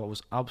seat. I thought it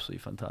was absolutely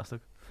fantastic.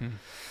 You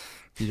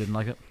didn't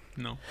like it?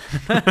 No.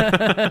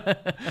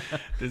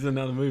 There's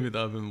another movie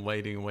that I've been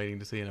waiting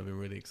to see, and I've been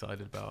really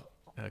excited about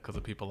because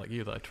of people like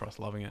you that I trust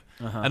loving it.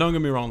 And don't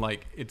get me wrong,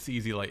 like it's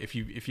easy. Like if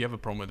you have a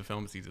problem with the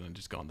film, it's easy to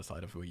just go on the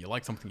side of where you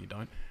like something you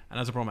don't. And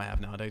that's a problem I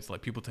have nowadays.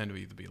 Like people tend to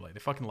either be like they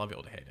fucking love it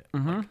or they hate it.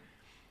 Like,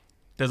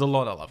 there's a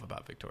lot I love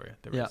about Victoria.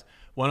 There is.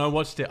 When I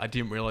watched it, I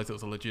didn't realize it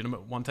was a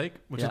legitimate one take,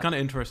 which is kind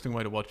of interesting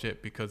way to watch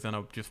it because then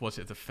I just watched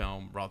it as a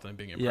film rather than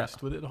being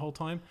impressed with it the whole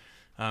time.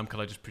 Because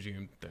I just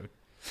presumed they would.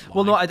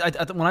 Well, no, I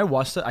when I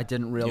watched it, I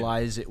didn't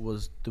realize there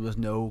was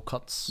no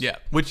cuts. Yeah,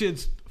 which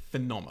is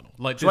phenomenal.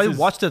 Like, so I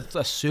watched it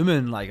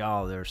assuming like,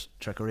 oh, there's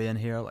trickery in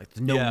here. Like,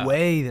 there's no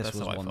way this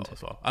was one take.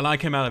 As well. And I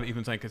came out of it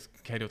even saying, because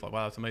Katie was like,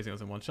 wow, that's amazing. It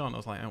was in one shot. And I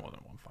was like, it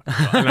wasn't one fucking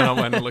shot. And then I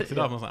went and looked it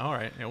up. And I was like, all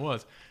right, it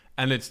was.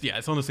 And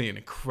it's honestly an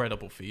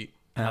incredible feat.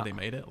 How they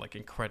made it, like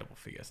incredible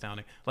feat,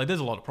 astounding. Like there's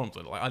a lot of problems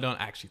with it. Like I don't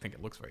actually think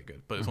it looks very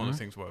good, but it's one of those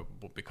things where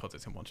because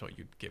it's in one shot,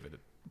 you'd give it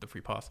the free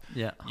pass.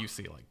 Yeah, you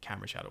see like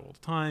camera shadow all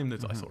the time.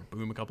 I saw it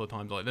boom a couple of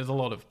times. Like there's a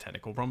lot of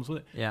technical problems with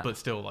it. Yeah, but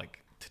still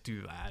like to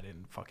do that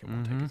in fucking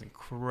one take is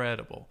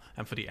incredible.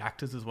 And for the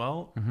actors as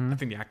well, I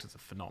think the actors are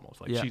phenomenal.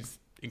 Like she's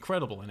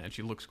incredible in it, and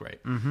she looks great.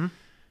 I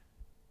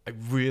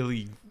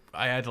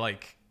had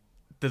like,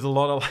 there's a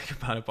lot I like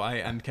about it, but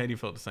and Katie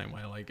felt the same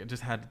way. Like I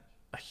just had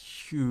a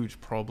huge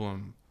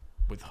problem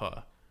with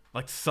her,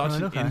 like such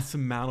an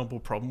insurmountable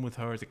problem with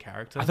her as a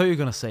character. I thought you were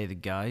gonna say the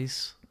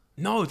guys.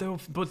 No,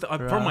 but the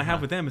problem I have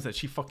with them is that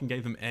she fucking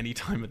gave them any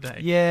time of day.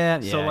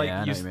 So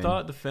you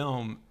start the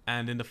film,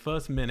 and in the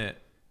first minute,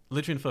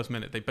 literally in the first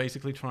minute, they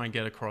basically try and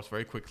get across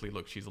very quickly.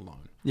 Look, she's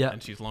alone. Yeah,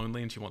 and she's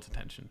lonely, and she wants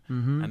attention.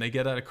 And they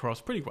get that across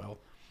pretty well.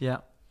 Yeah.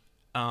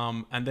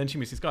 And then she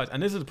meets these guys,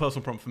 and this is a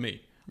personal problem for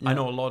me. I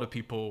know a lot of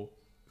people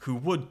who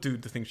would do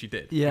the thing she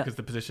did because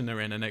the position they're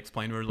in, and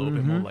explain to her a little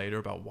bit more later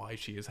about why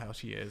she is how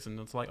she is, and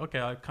it's like, okay,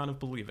 I kind of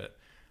believe it.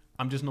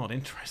 I'm just not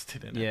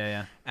interested in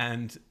it.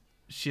 And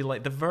she,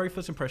 like, the very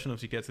first impression of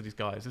she gets of these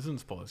guys, this isn't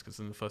spoilers because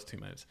in the first 2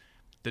 minutes,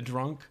 they're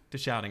drunk, they're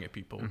shouting at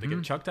people, they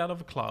get chucked out of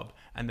a club,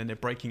 and then they're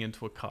breaking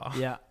into a car.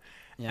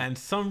 And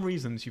some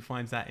reason she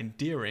finds that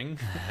endearing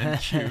and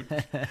cute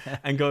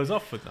and goes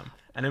off with them.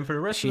 And then for the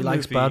rest of the movie, she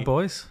likes bad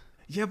boys.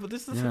 Yeah, but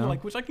this is the thing,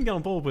 like, which I can get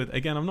on board with.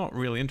 Again, I'm not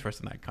really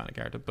interested in that kind of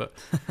character, but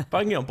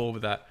I can get on board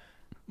with that.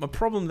 My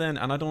problem then,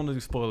 and I don't want to do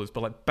spoilers,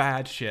 but like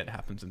bad shit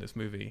happens in this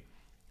movie,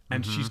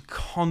 and she's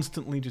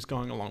constantly just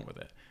going along with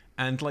it,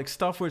 and like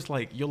stuff where it's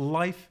like your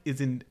life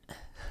is in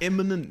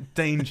imminent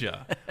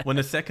danger when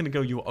a second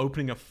ago you were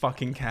opening a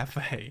fucking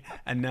cafe,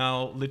 and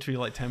now literally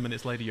like 10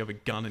 minutes later you have a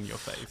gun in your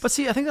face. But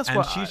see, I think that's and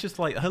what she's just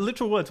like, her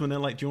literal words when they're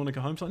like, "Do you want to go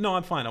home?" She's like, "No,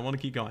 I'm fine. I want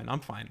to keep going. I'm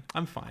fine.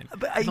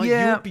 But like, you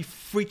would be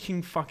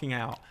freaking fucking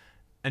out.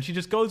 And she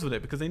just goes with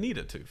it because they need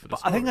it to for the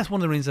story. I think that's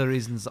one of the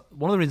reasons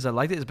I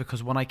liked it is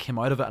because when I came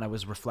out of it and I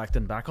was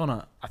reflecting back on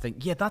it, I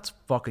think, yeah, that's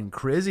fucking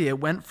crazy. It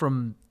went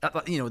from that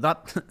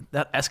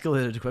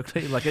escalated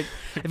quickly. Like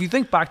if you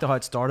think back to how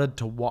it started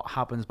to what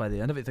happens by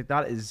the end of it, I think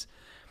that is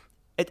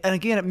it. And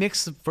again, it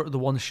makes the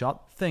one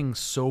shot thing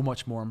so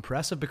much more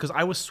impressive because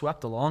I was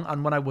swept along,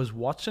 and when I was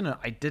watching it,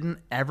 I didn't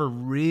ever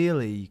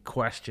really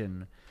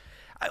question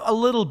a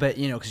little bit,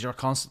 because you're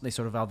constantly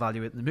sort of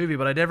evaluating the movie,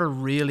 but I never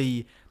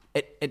really.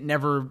 It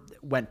never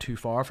went too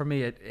far for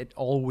me.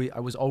 I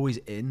was always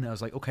in. I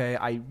was like, okay,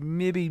 I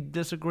maybe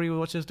disagree with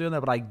what she's doing there,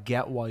 but I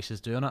get why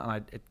she's doing it,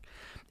 and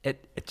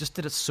it just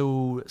did it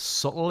so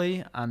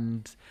subtly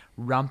and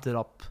ramped it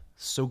up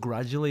so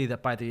gradually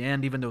that by the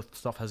end, even though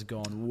stuff has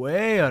gone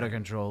way out of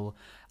control,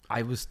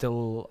 I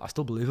still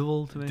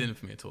believable to me. It didn't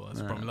for me at all. That's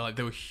the problem. Like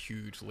there were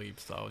huge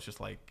leaps. So I was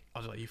like,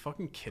 you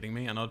fucking kidding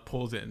me? And I'd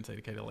pause it and say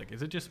to Katie, like,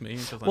 is it just me?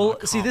 Like, well,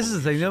 see, this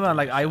is the thing, though, man.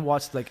 Like I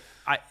watched, like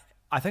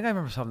I think I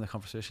remember having a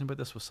conversation about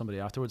this with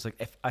somebody afterwards. Like,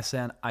 if I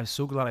said, I'm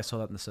so glad I saw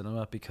that in the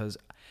cinema because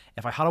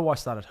if I had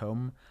watched that at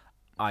home,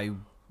 I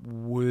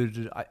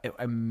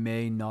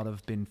may not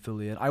have been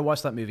fully in. I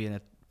watched that movie in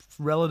a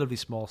relatively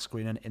small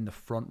screening in the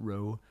front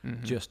row,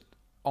 just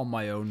on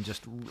my own,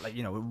 just like,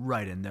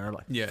 right in there,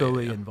 like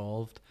fully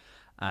involved.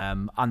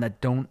 And I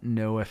don't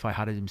know if I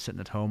had him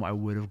sitting at home, I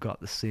would have got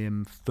the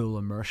same full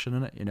immersion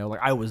in it. Like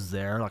I was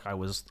there, like I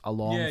was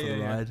along for the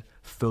ride,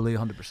 fully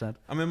 100%.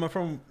 I mean, my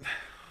problem.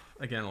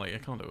 Again, like I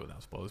can't do it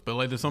without spoilers, but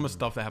like there's so much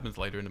stuff that happens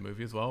later in the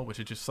movie as well,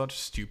 which are just such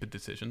stupid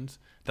decisions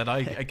that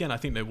I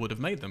think they would have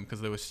made them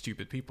because they were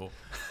stupid people.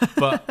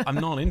 But I'm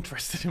not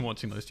interested in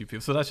watching those stupid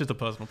people, so that's just a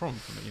personal problem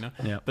for me,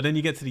 Yeah. But then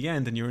you get to the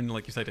end and you're in,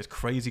 like you say, this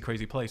crazy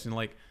place, and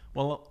like,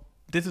 well,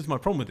 this is my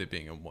problem with it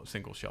being a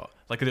single shot.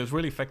 Like it was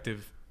really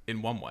effective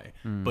in one way,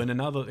 but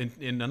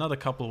in another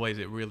couple of ways,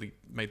 it really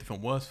made the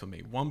film worse for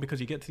me. One,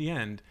 because you get to the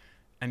end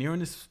and you're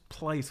in this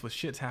place where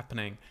shit's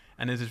happening.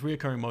 And there's this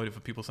reoccurring motive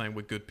of people saying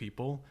we're good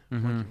people.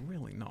 Like, you're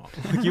really not.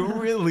 Like, you're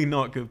really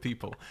not good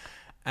people.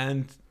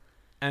 And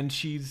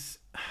she's...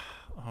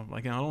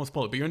 again, I don't want to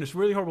spoil it, but you're in this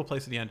really horrible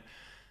place at the end.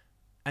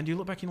 And you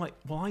look back and you're like,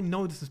 well, I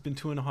know this has been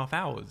 2.5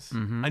 hours.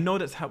 I know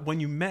that's how... When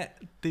you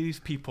met these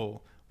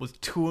people was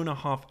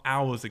 2.5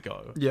 hours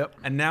ago. Yep.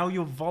 And now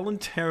you're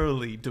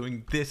voluntarily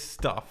doing this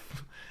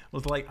stuff.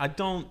 Was like, I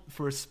don't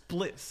for a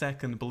split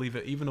second believe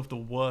it, even of the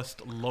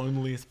worst,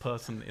 loneliest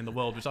person in the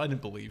world, which I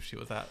didn't believe she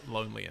was that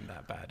lonely and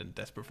that bad and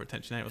desperate for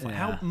attention. It was like,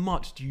 how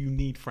much do you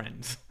need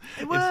friends?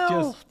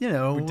 Well, it's just we've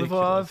all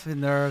ridiculous.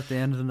 been there at the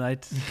end of the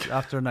night,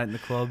 after a night in the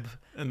club.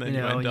 And then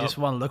you end up. just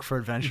want to look for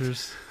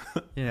adventures.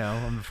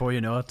 And before you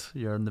know it,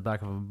 you're in the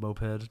back of a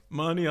moped.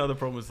 My only other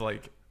problem was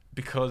like,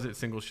 because it's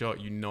single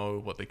shot, you know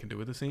what they can do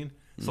with the scene.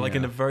 So like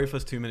in the very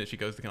first 2 minutes, she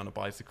goes to get on a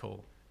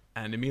bicycle.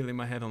 And immediately in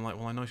my head, I'm like,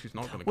 well, I know she's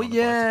not going to go on a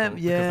bicycle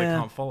because they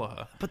can't follow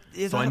her. But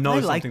so I know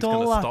liked something's going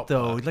all to that stop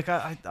though. her. Like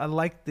I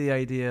liked the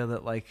idea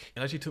that like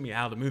It actually took me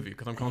out of the movie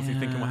because I'm constantly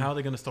thinking, well, how are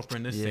they going to stop her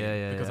in this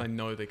scene? Because I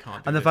know they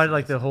can't. Do and the this fact in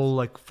like this the whole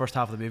like first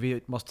half of the movie,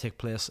 it must take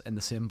place in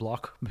the same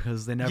block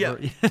because they never.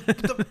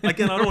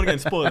 Again, I don't want to get in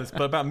spoilers,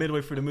 but about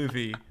midway through the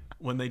movie,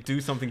 when they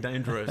do something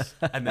dangerous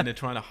and then they're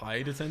trying to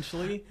hide,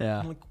 essentially,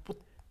 I'm like, what?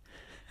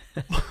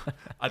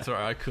 I'm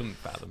sorry, I couldn't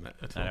fathom it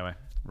at all. Anyway,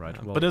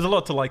 right. Well, but there's a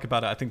lot to like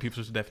about it. I think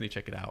people should definitely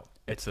check it out.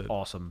 It's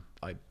awesome.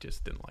 I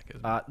just didn't like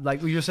it.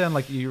 Like you were saying,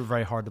 like you were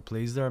very hard to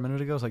please there a minute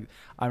ago. It's like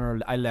I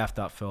remember I left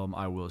that film.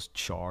 I was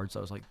charged.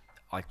 I was like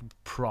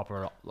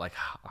proper like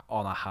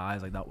on a high.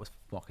 Like that was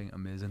fucking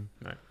amazing.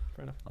 Right,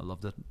 fair enough. I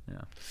loved it.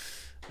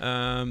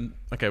 Yeah.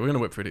 Okay, we're gonna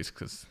whip through these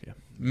because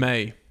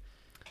May,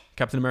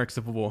 Captain America: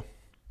 Civil War.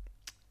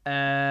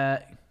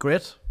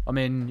 Great. I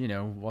mean,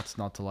 what's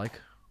not to like?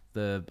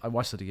 I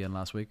watched it again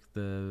last week.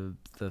 The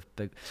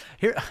big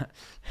here.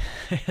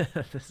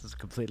 This is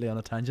completely on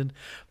a tangent,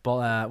 but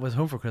I was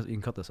home for Christmas. You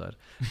can cut this out.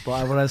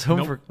 But when I was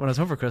home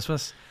for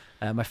Christmas,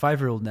 my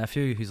 5-year-old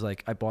nephew, he's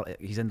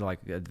into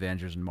like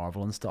Avengers and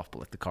Marvel and stuff, but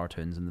like the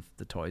cartoons and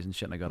the toys and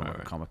shit. And I got him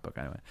a comic book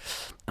anyway.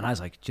 And I was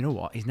like, do you know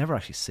what? He's never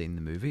actually seen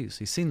the movies.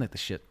 He's seen like the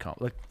shit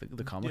like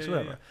the comics or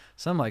whatever.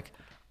 So I'm like,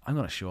 I'm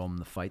going to show him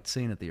the fight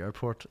scene at the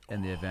airport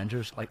in the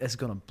Avengers. Like, this is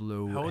going to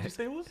blow... How old did you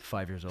say it was?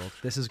 5 years old.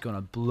 This is going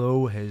to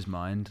blow his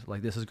mind.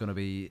 Like, this is going to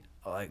be,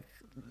 like...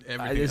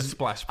 Everything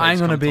splash. I'm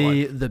going to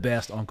be the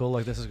best uncle.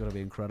 Like, this is going to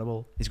be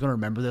incredible. He's going to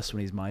remember this when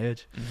he's my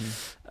age.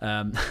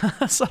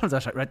 Mm-hmm. So I was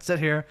like, right, sit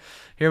here.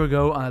 Here we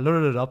go. And I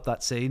loaded it up,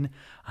 that scene.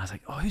 I was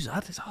like, oh, who's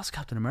that? It's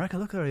Captain America.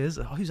 Look, there he is.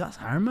 Oh, who's that? It's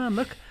Iron Man.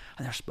 Look.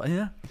 And there's...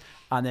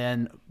 And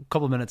then a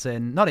couple of minutes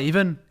in, not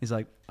even, he's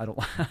like, I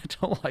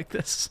don't like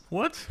this.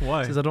 What?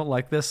 Why? He says, I don't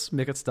like this.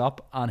 Make it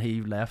stop. And he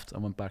left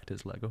and went back to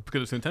his Lego.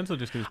 Because it's intense or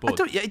just because it's bored? I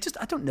don't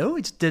know.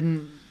 It just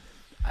didn't.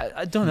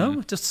 I don't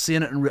know. Just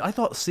seeing it I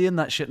thought seeing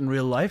that shit in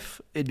real life,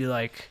 it'd be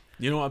like.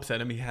 You know what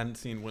upset him? He hadn't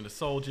seen Winter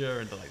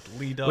Soldier and the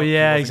lead up. Well,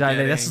 yeah,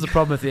 exactly. This is the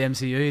problem with the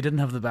MCU. He didn't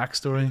have the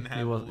backstory.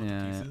 He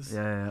was,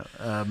 yeah.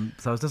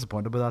 So I was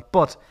disappointed with that.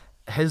 But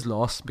his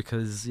loss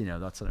because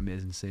that's an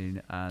amazing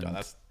scene.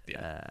 And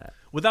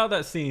without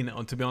that scene,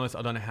 to be honest,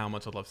 I don't know how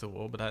much I love Civil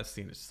War, but that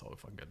scene is so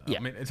fucking good. Yeah.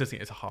 I mean, it's a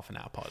scene. It's a half an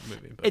hour part of the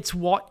movie.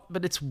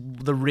 But it's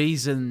the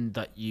reason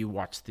that you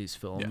watch these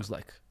films.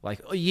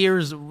 Like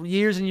years and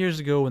years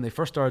ago when they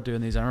first started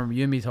doing these, I remember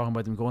you and me talking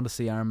about them going to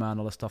see Iron Man,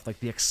 all this stuff. Like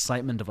the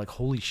excitement of like,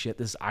 holy shit,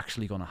 this is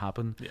actually going to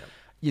happen.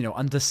 Yeah.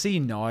 And to see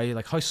now,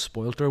 like how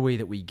spoilt are we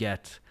that we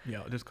get.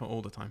 Yeah, it just come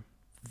all the time.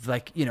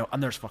 Like,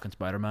 and there's fucking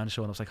Spider-Man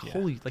showing. I was like,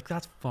 holy, like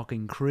that's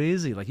fucking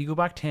crazy. Like you go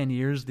back 10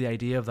 years, the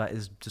idea of that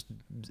is just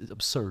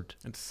absurd.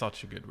 It's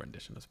such a good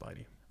rendition of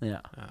Spidey. Yeah.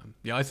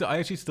 I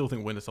actually still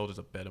think Winter Soldier's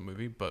a better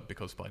movie, but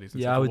because Spidey's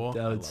in I Civil War,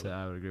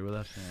 I would agree with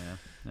that.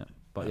 Yeah.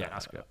 But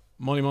that's good.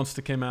 Molly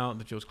Monster came out,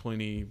 the George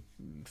Clooney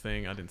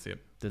thing. I didn't see it.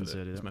 Didn't see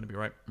it either. It's meant to be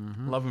right.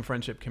 Mm-hmm. Love and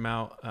Friendship came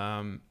out.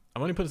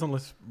 I've only put this on the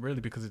list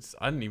really because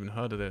I hadn't even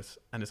heard of this,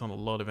 and it's on a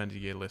lot of end of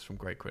year lists from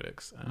great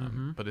critics.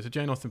 But it's a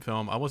Jane Austen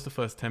film. I watched the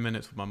first 10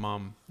 minutes with my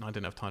mum. I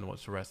didn't have time to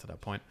watch the rest at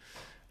that point.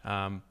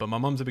 But my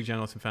mum's a big Jane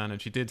Austen fan,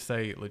 and she did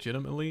say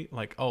legitimately,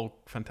 like, oh,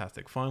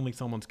 fantastic. Finally,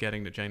 someone's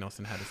getting that Jane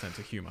Austen had a sense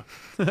of humor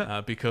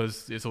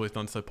because it's always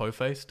done so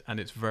po-faced, and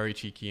it's very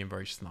cheeky and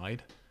very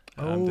snide.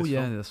 So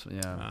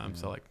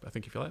like, I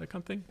think if you like that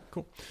kind of thing,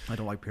 cool. I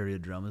don't like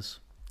period dramas.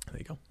 There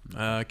you go.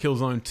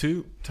 Killzone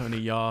 2, Tony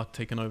Jaa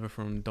taken over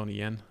from Donnie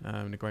Yen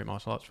in a great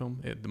martial arts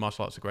film. The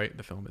martial arts are great,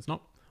 the film is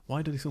not.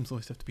 Why do these films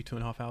always have to be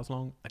 2.5 hours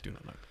long? I do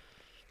not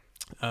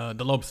know.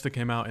 The Lobster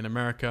came out in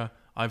America.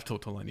 I've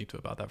talked all I need to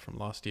about that from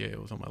last year. It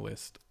was on my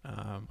list.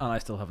 And I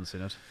still haven't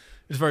seen it.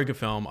 It's a very good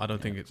film. I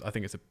think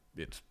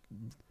it's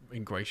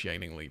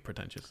ingratiatingly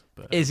pretentious.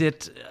 But is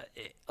it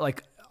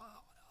like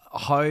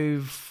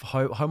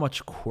how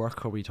much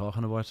quirk are we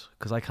talking about?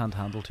 Because I can't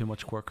handle too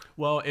much quirk.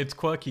 Well, it's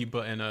quirky,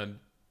 but in a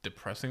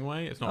depressing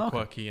way. It's not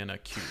quirky in a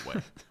cute way.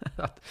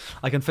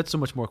 I can fit so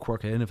much more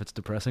quirk in if it's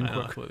depressing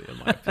quirk.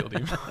 It might appeal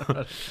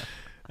to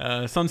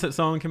you. Sunset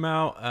Song came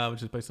out,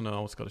 which is based on an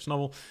old Scottish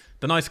novel.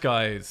 The Nice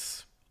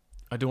Guys.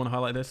 I do want to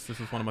highlight this. This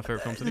is one of my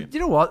favorite films of the year.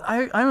 You know what?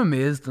 I'm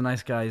amazed The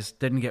Nice Guys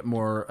didn't get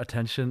more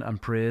attention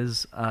and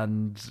praise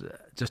and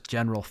just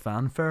general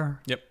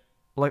fanfare. Yep.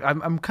 Like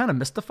I'm kind of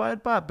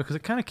mystified by it because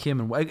it kind of came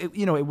in.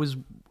 It was.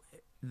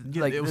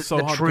 Like it was the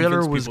so hard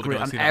trailer to was people great, to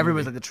go and see that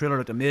everybody's movie. like the trailer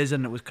looked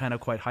amazing. It was kind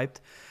of quite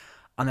hyped,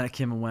 And then it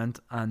came and went,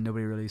 and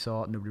nobody really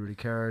saw it, nobody really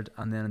cared.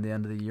 And then in the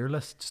end of the year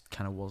list, just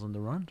kind of wasn't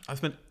around. I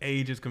spent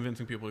ages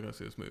convincing people to go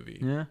see this movie.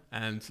 Yeah.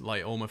 And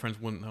like all my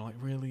friends wouldn't. They're like,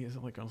 really? Is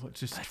it like? I was like,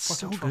 just It's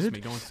fucking so trust good. me.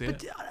 Go and see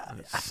it. And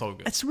it's so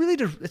good. It's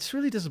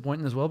really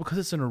disappointing as well because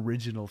it's an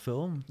original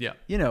film. Yeah.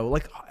 You know,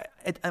 like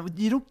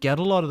you don't get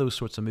a lot of those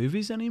sorts of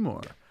movies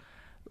anymore.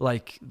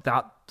 Like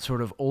that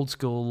sort of old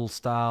school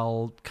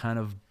style, kind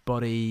of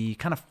buddy,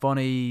 kind of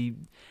funny.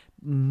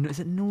 Is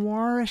it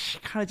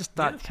noirish? Kind of just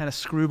that kind of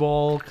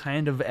screwball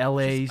kind of LA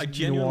I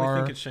genuinely noir.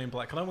 think it's Shane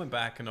Black. Because I went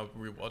back and I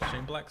rewatched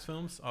Shane Black's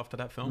films after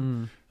that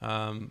film.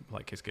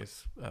 Like Kiss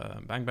Kiss,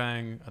 Bang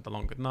Bang, The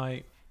Long Good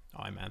Night,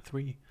 Iron Man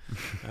 3,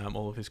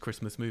 all of his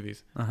Christmas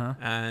movies.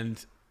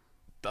 And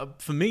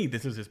for me,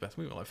 this is his best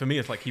movie. Like, for me,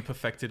 it's like he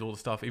perfected all the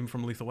stuff, even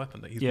from Lethal Weapon,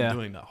 that he's been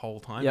doing that whole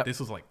time. Yep. This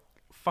was like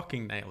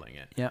fucking nailing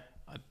it. Yeah.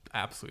 I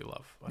absolutely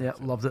love. Yeah,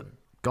 loved it.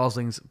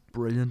 Gosling's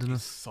brilliant in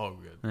It's it. so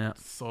good. Yeah.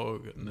 So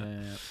good in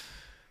it.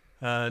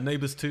 Yeah.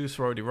 Neighbours 2,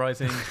 Sorority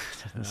Rising.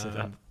 Didn't see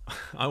that.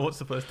 I watched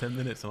the first 10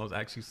 minutes and I was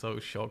actually so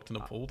shocked and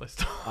appalled.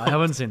 I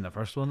haven't seen the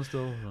first one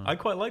still. So. I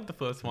quite liked the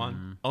first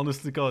one.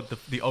 Honest to God,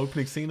 the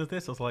opening scene of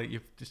this, I was like,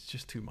 it's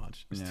just too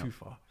much. It's too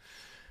far.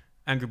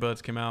 Angry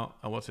Birds came out.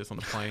 I watched this on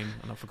the plane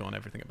and I've forgotten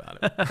everything about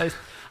it.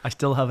 I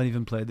still haven't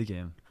even played the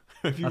game.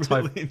 Have you That's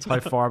really? how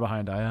far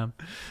behind I am.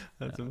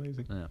 That's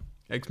amazing. Yeah.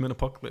 X-Men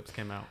Apocalypse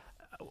came out.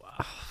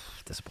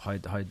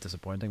 How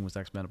disappointing was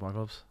X-Men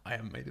Apocalypse? I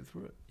haven't made it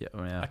through it. Yeah,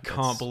 well, yeah. I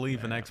can't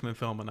believe an X-Men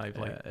film and I've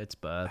like it's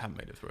bad. haven't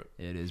made it through it.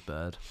 It is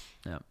bad.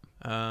 Yeah.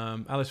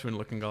 Alice in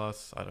Looking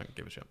Glass. I don't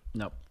give a shit.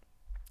 No.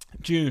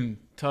 June,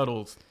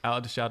 Turtles, Out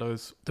of the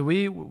Shadows. Do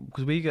we?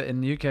 Because we get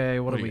in the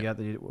UK. What do did we you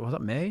get? Was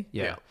that May?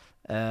 Yeah.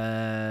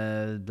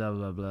 Blah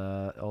blah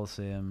blah.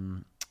 Also,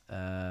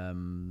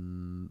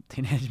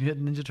 Teenage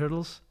Mutant Ninja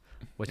Turtles,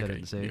 which I Okay,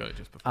 didn't see, you got it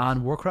just before.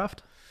 and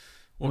Warcraft.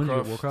 When did you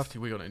get Warcraft?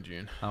 We got it in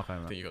June. Okay. I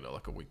Right. think you got it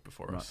like a week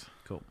before Right. us.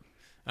 Cool.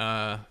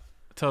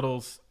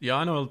 Turtles. Yeah,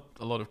 I know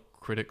a lot of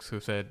critics who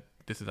have said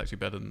this is actually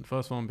better than the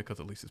first one because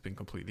at least it's been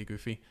completely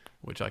goofy,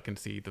 which I can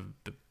see the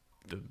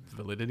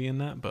validity in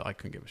that. But I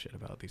couldn't give a shit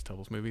about these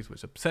Turtles movies,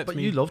 which upsets But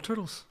me. you love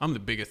Turtles. I'm the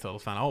biggest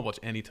Turtles fan. I'll watch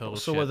any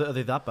Turtles. So shit. are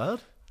they that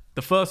bad?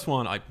 The first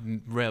one, I've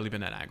rarely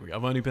been that angry.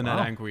 I've only been that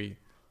Wow. angry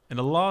in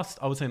the last.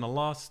 I would say in the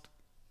last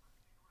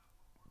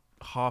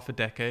half a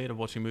decade of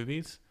watching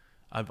movies.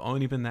 I've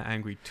only been that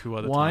angry 2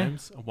 other Why?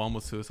 times. One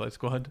was Suicide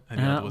Squad, and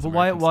the Yeah. other was But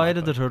why? American Why did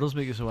Sniper. the Turtles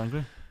make you so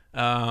angry?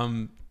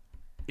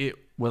 It.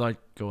 Without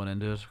going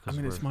into it. 'Cause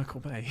It's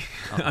Michael Bay.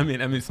 Okay. I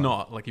mean, it's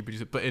not like he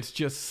produced it, but it's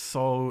just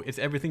so. It's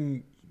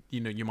everything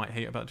you might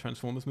hate about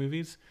Transformers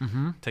movies,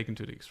 taken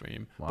to the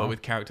extreme, Wow. but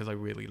with characters I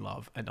really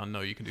love, and I know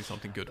you can do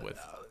something good with.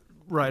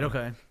 Right.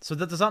 Okay. So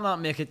does that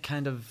not make it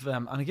kind of?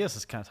 And I guess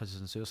this kind of touches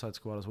on Suicide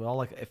Squad as well.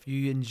 Like, if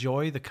you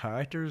enjoy the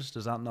characters,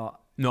 does that not?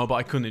 No, but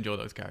I couldn't enjoy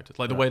those characters.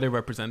 Like the way they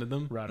represented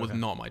them Right, was okay.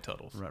 not my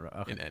Turtles Right.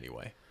 Okay. in any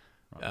way.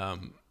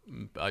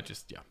 I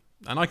just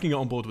and I can get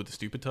on board with the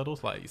stupid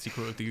Turtles. Like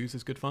Secret of the Ooze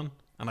is good fun,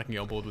 and I can get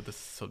on board with the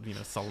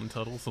sullen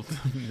Turtles of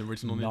the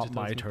original Ninja Not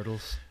my Turtles.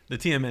 Turtles. The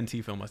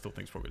TMNT film I still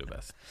think is probably the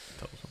best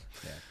Turtles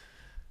film.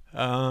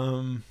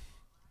 Yeah.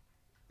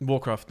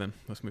 Warcraft then.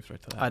 Let's move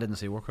straight to that. I didn't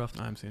see Warcraft.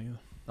 I haven't seen it either.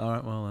 All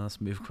right. Well, let's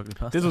move quickly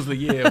past. This that. was the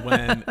year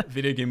when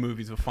video game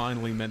movies were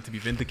finally meant to be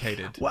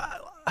vindicated.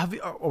 Well, are we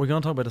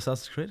going to talk about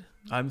Assassin's Creed?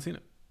 I haven't seen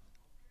it.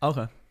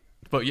 Okay.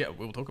 But yeah,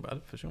 we'll talk about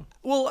it for sure.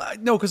 Well,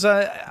 no, because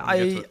We'll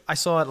get to I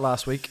saw it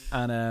last week,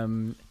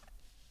 and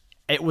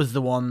it was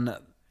the one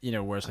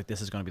where it's like,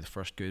 this is going to be the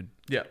first good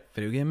Yeah.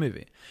 video game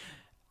movie.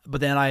 But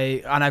then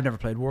I've never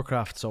played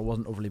Warcraft, so I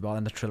wasn't overly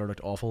bothered. The trailer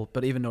looked awful,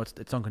 but even though it's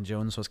Duncan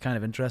Jones, so it's kind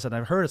of interested.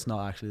 I've heard it's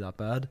not actually that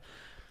bad,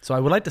 so I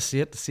would like to see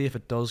it to see if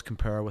it does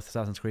compare with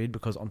Assassin's Creed,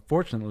 because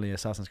unfortunately,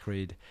 Assassin's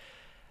Creed,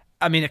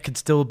 I mean, it could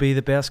still be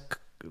the best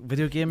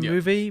video game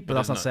movie, but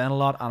that's not saying a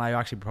lot. And I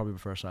actually probably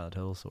prefer Silent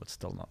Hill, so it's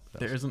still not the best.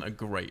 There isn't a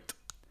great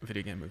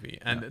video game movie,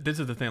 and this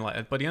is the thing.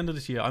 Like by the end of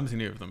this year, I haven't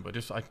seen any of them, but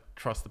just I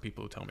trust the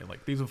people who tell me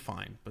like these are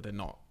fine, but they're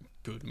not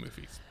good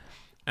movies.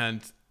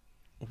 And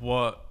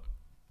what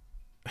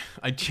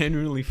I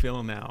genuinely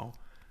feel now,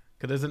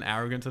 because there's an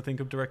arrogance I think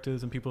of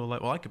directors, and people are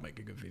like, well, I could make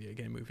a good video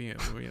game movie.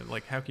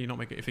 Like, how can you not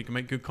make it? If you can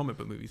make good comic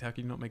book movies, how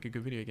can you not make a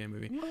good video game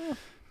movie?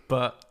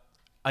 But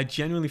I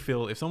genuinely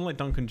feel if someone like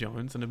Duncan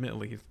Jones, and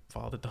admittedly his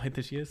father died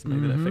this year, so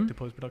maybe that affected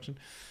post-production,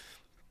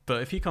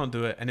 but if he can't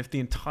do it, and if the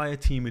entire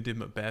team who did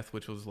Macbeth,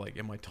 which was like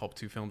in my top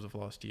 2 films of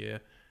last year,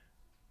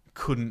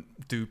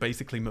 couldn't do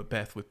basically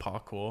Macbeth with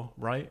parkour,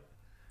 right?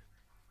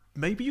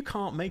 Maybe you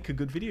can't make a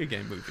good video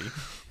game movie.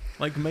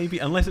 Like maybe,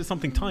 unless it's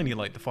something tiny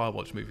like the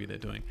Firewatch movie they're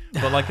doing,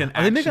 but like an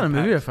Are they making a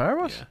movie of action-packed-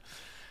 Firewatch? Yeah.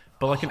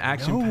 But like an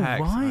action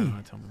packed.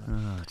 why? Tell me that.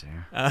 Oh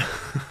dear.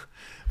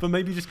 But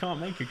maybe you just can't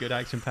make a good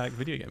action packed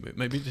video game movie.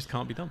 Maybe it just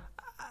can't be done.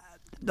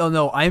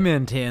 No, I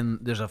maintain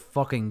there's a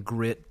fucking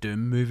great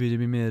Doom movie to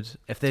be made.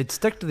 If they'd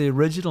stick to the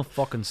original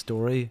fucking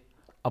story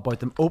about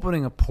them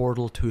opening a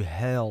portal to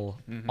hell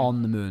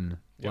on the moon,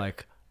 Yeah.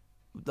 like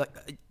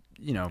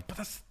you know, But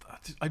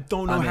I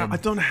don't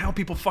know how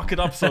people fuck it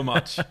up so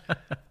much.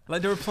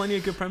 Like there are plenty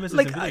of good premises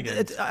like in video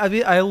games. I'll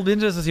be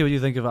interested to see what you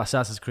think of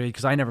Assassin's Creed,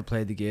 because I never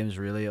played the games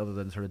really, other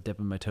than sort of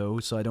dipping my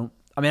toes. So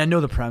I know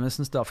the premise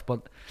and stuff,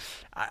 but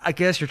I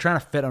guess you're trying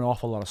to fit an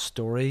awful lot of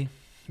story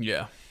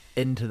Yeah.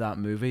 into that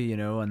movie, you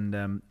know,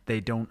 and they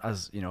don't,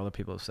 as you know, the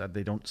people have said,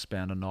 they don't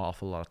spend an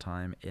awful lot of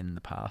time in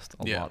the past.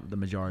 The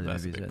majority of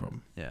That's the a movies. big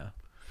problem. Yeah.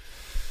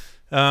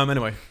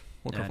 Anyway,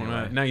 Warcraft 1.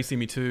 Anyway. Now You See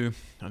Me 2.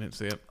 I didn't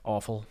see it.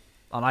 Awful.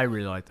 And I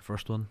really like the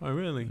first one. Oh,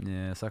 really?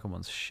 Yeah, the second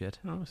one's shit.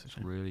 Oh, that's a It's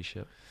shame. really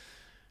shit.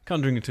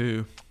 Conjuring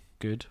 2.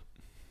 Good.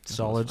 That's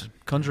Solid. fine.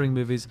 Conjuring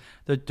movies,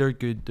 they're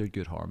good. They're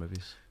good horror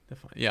movies.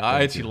 Definitely. Yeah, Very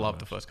I actually good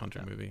loved the horror. first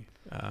Conjuring movie.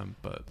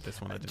 But this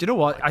one I didn't. Do you know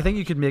what? I think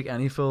you could make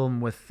any film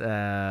with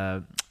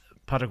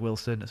Patrick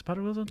Wilson. Is it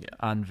Patrick Wilson? Yeah.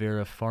 And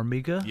Vera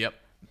Farmiga. Yep.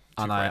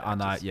 And Two great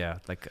I, actors. yeah,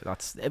 like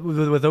that's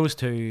with those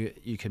two,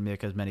 you can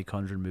make as many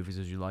Conjuring movies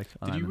as you like.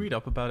 Did you read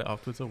up about it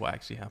afterwards or what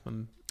actually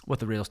happened? what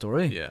the real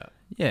story? Yeah.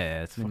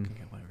 Yeah, it's Fucking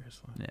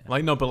hilarious. Though. yeah.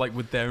 Like, no, but like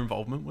with their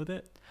involvement with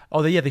it.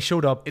 they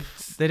showed up.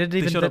 It's They didn't They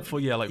even. showed up for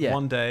yeah.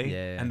 one day,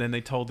 Yeah. and then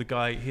they told the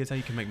guy, "Here's how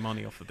you can make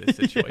money off of this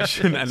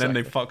situation," and then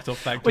they fucked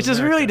off back to which is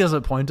America. really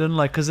disappointing,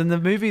 like, because in the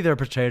movie they're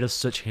portrayed as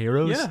such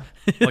heroes. Yeah,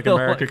 like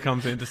America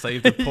comes in to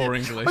save the poor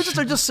English. Which is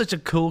they're just such a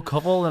cool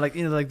couple, and like,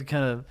 you know, like the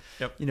kind of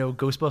Yep. you know,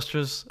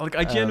 Ghostbusters. Like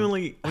I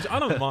genuinely, which I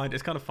don't mind,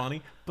 it's kind of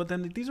funny, but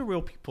then these are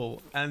real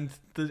people, and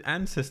the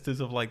ancestors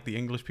of like the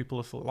English people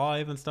are still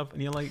alive and stuff,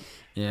 and you're like,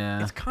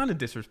 Yeah. it's kind of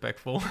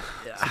disrespectful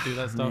to do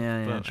that stuff.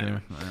 Yeah, but true.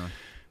 anyway. Anyway,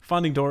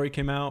 Finding Dory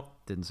came out,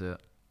 didn't see it.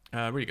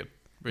 really good,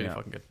 really Yeah.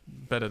 fucking good,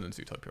 better than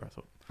Zootopia, I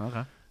thought.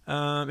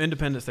 Okay.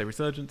 Independence Day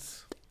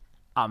Resurgence.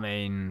 I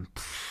mean,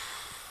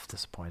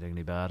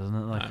 disappointingly bad, isn't it?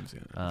 Like, I'm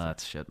seeing it.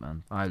 that's shit,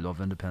 man. I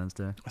love Independence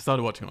Day. I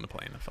started watching on the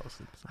plane, I fell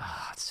asleep. So.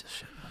 It's just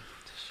shit, man.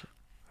 Just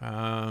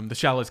shit. The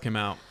Shallows came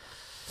out.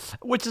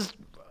 Which is,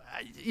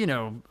 you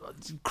know,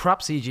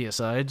 crap CG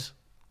aside.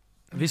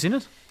 Have you seen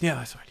it? Yeah,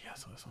 I saw it. Yeah, I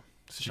saw this one.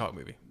 It's a shark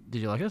movie.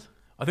 Did you like it?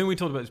 I think we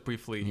talked about this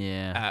briefly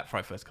Yeah. at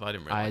Fright Fest because I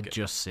didn't really I like had it.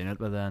 just seen it,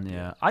 but then,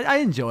 yeah. I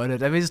enjoyed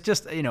it. I mean, it's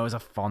just, you know, it was a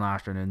fun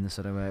afternoon in the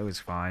cinema. It was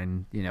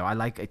fine. You know, I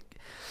like it.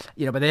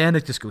 You know, by the end,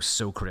 it just goes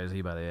so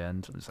crazy by the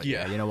end. It's like,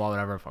 yeah, Yeah. you know what,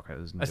 whatever, fuck it.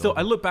 It was I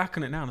enjoyable. look back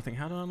on it now and I think,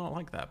 how did I not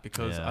like that?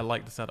 Because Yeah. I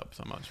like the setup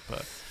so much.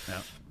 But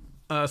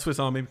Yeah. Swiss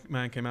Army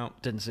Man came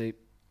out. Didn't see.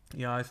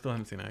 Yeah, I still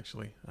haven't seen it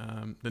actually.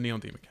 The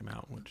Neon Demon came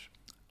out,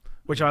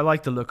 Which I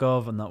like the look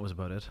of, and that was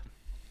about it.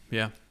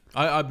 yeah.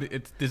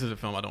 This is a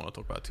film I don't want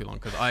to talk about too long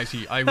because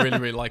I really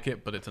really like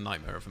it, but it's a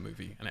nightmare of a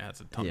movie and it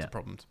has tons Yeah. of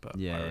problems. But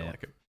Yeah, I really yeah.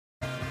 like it.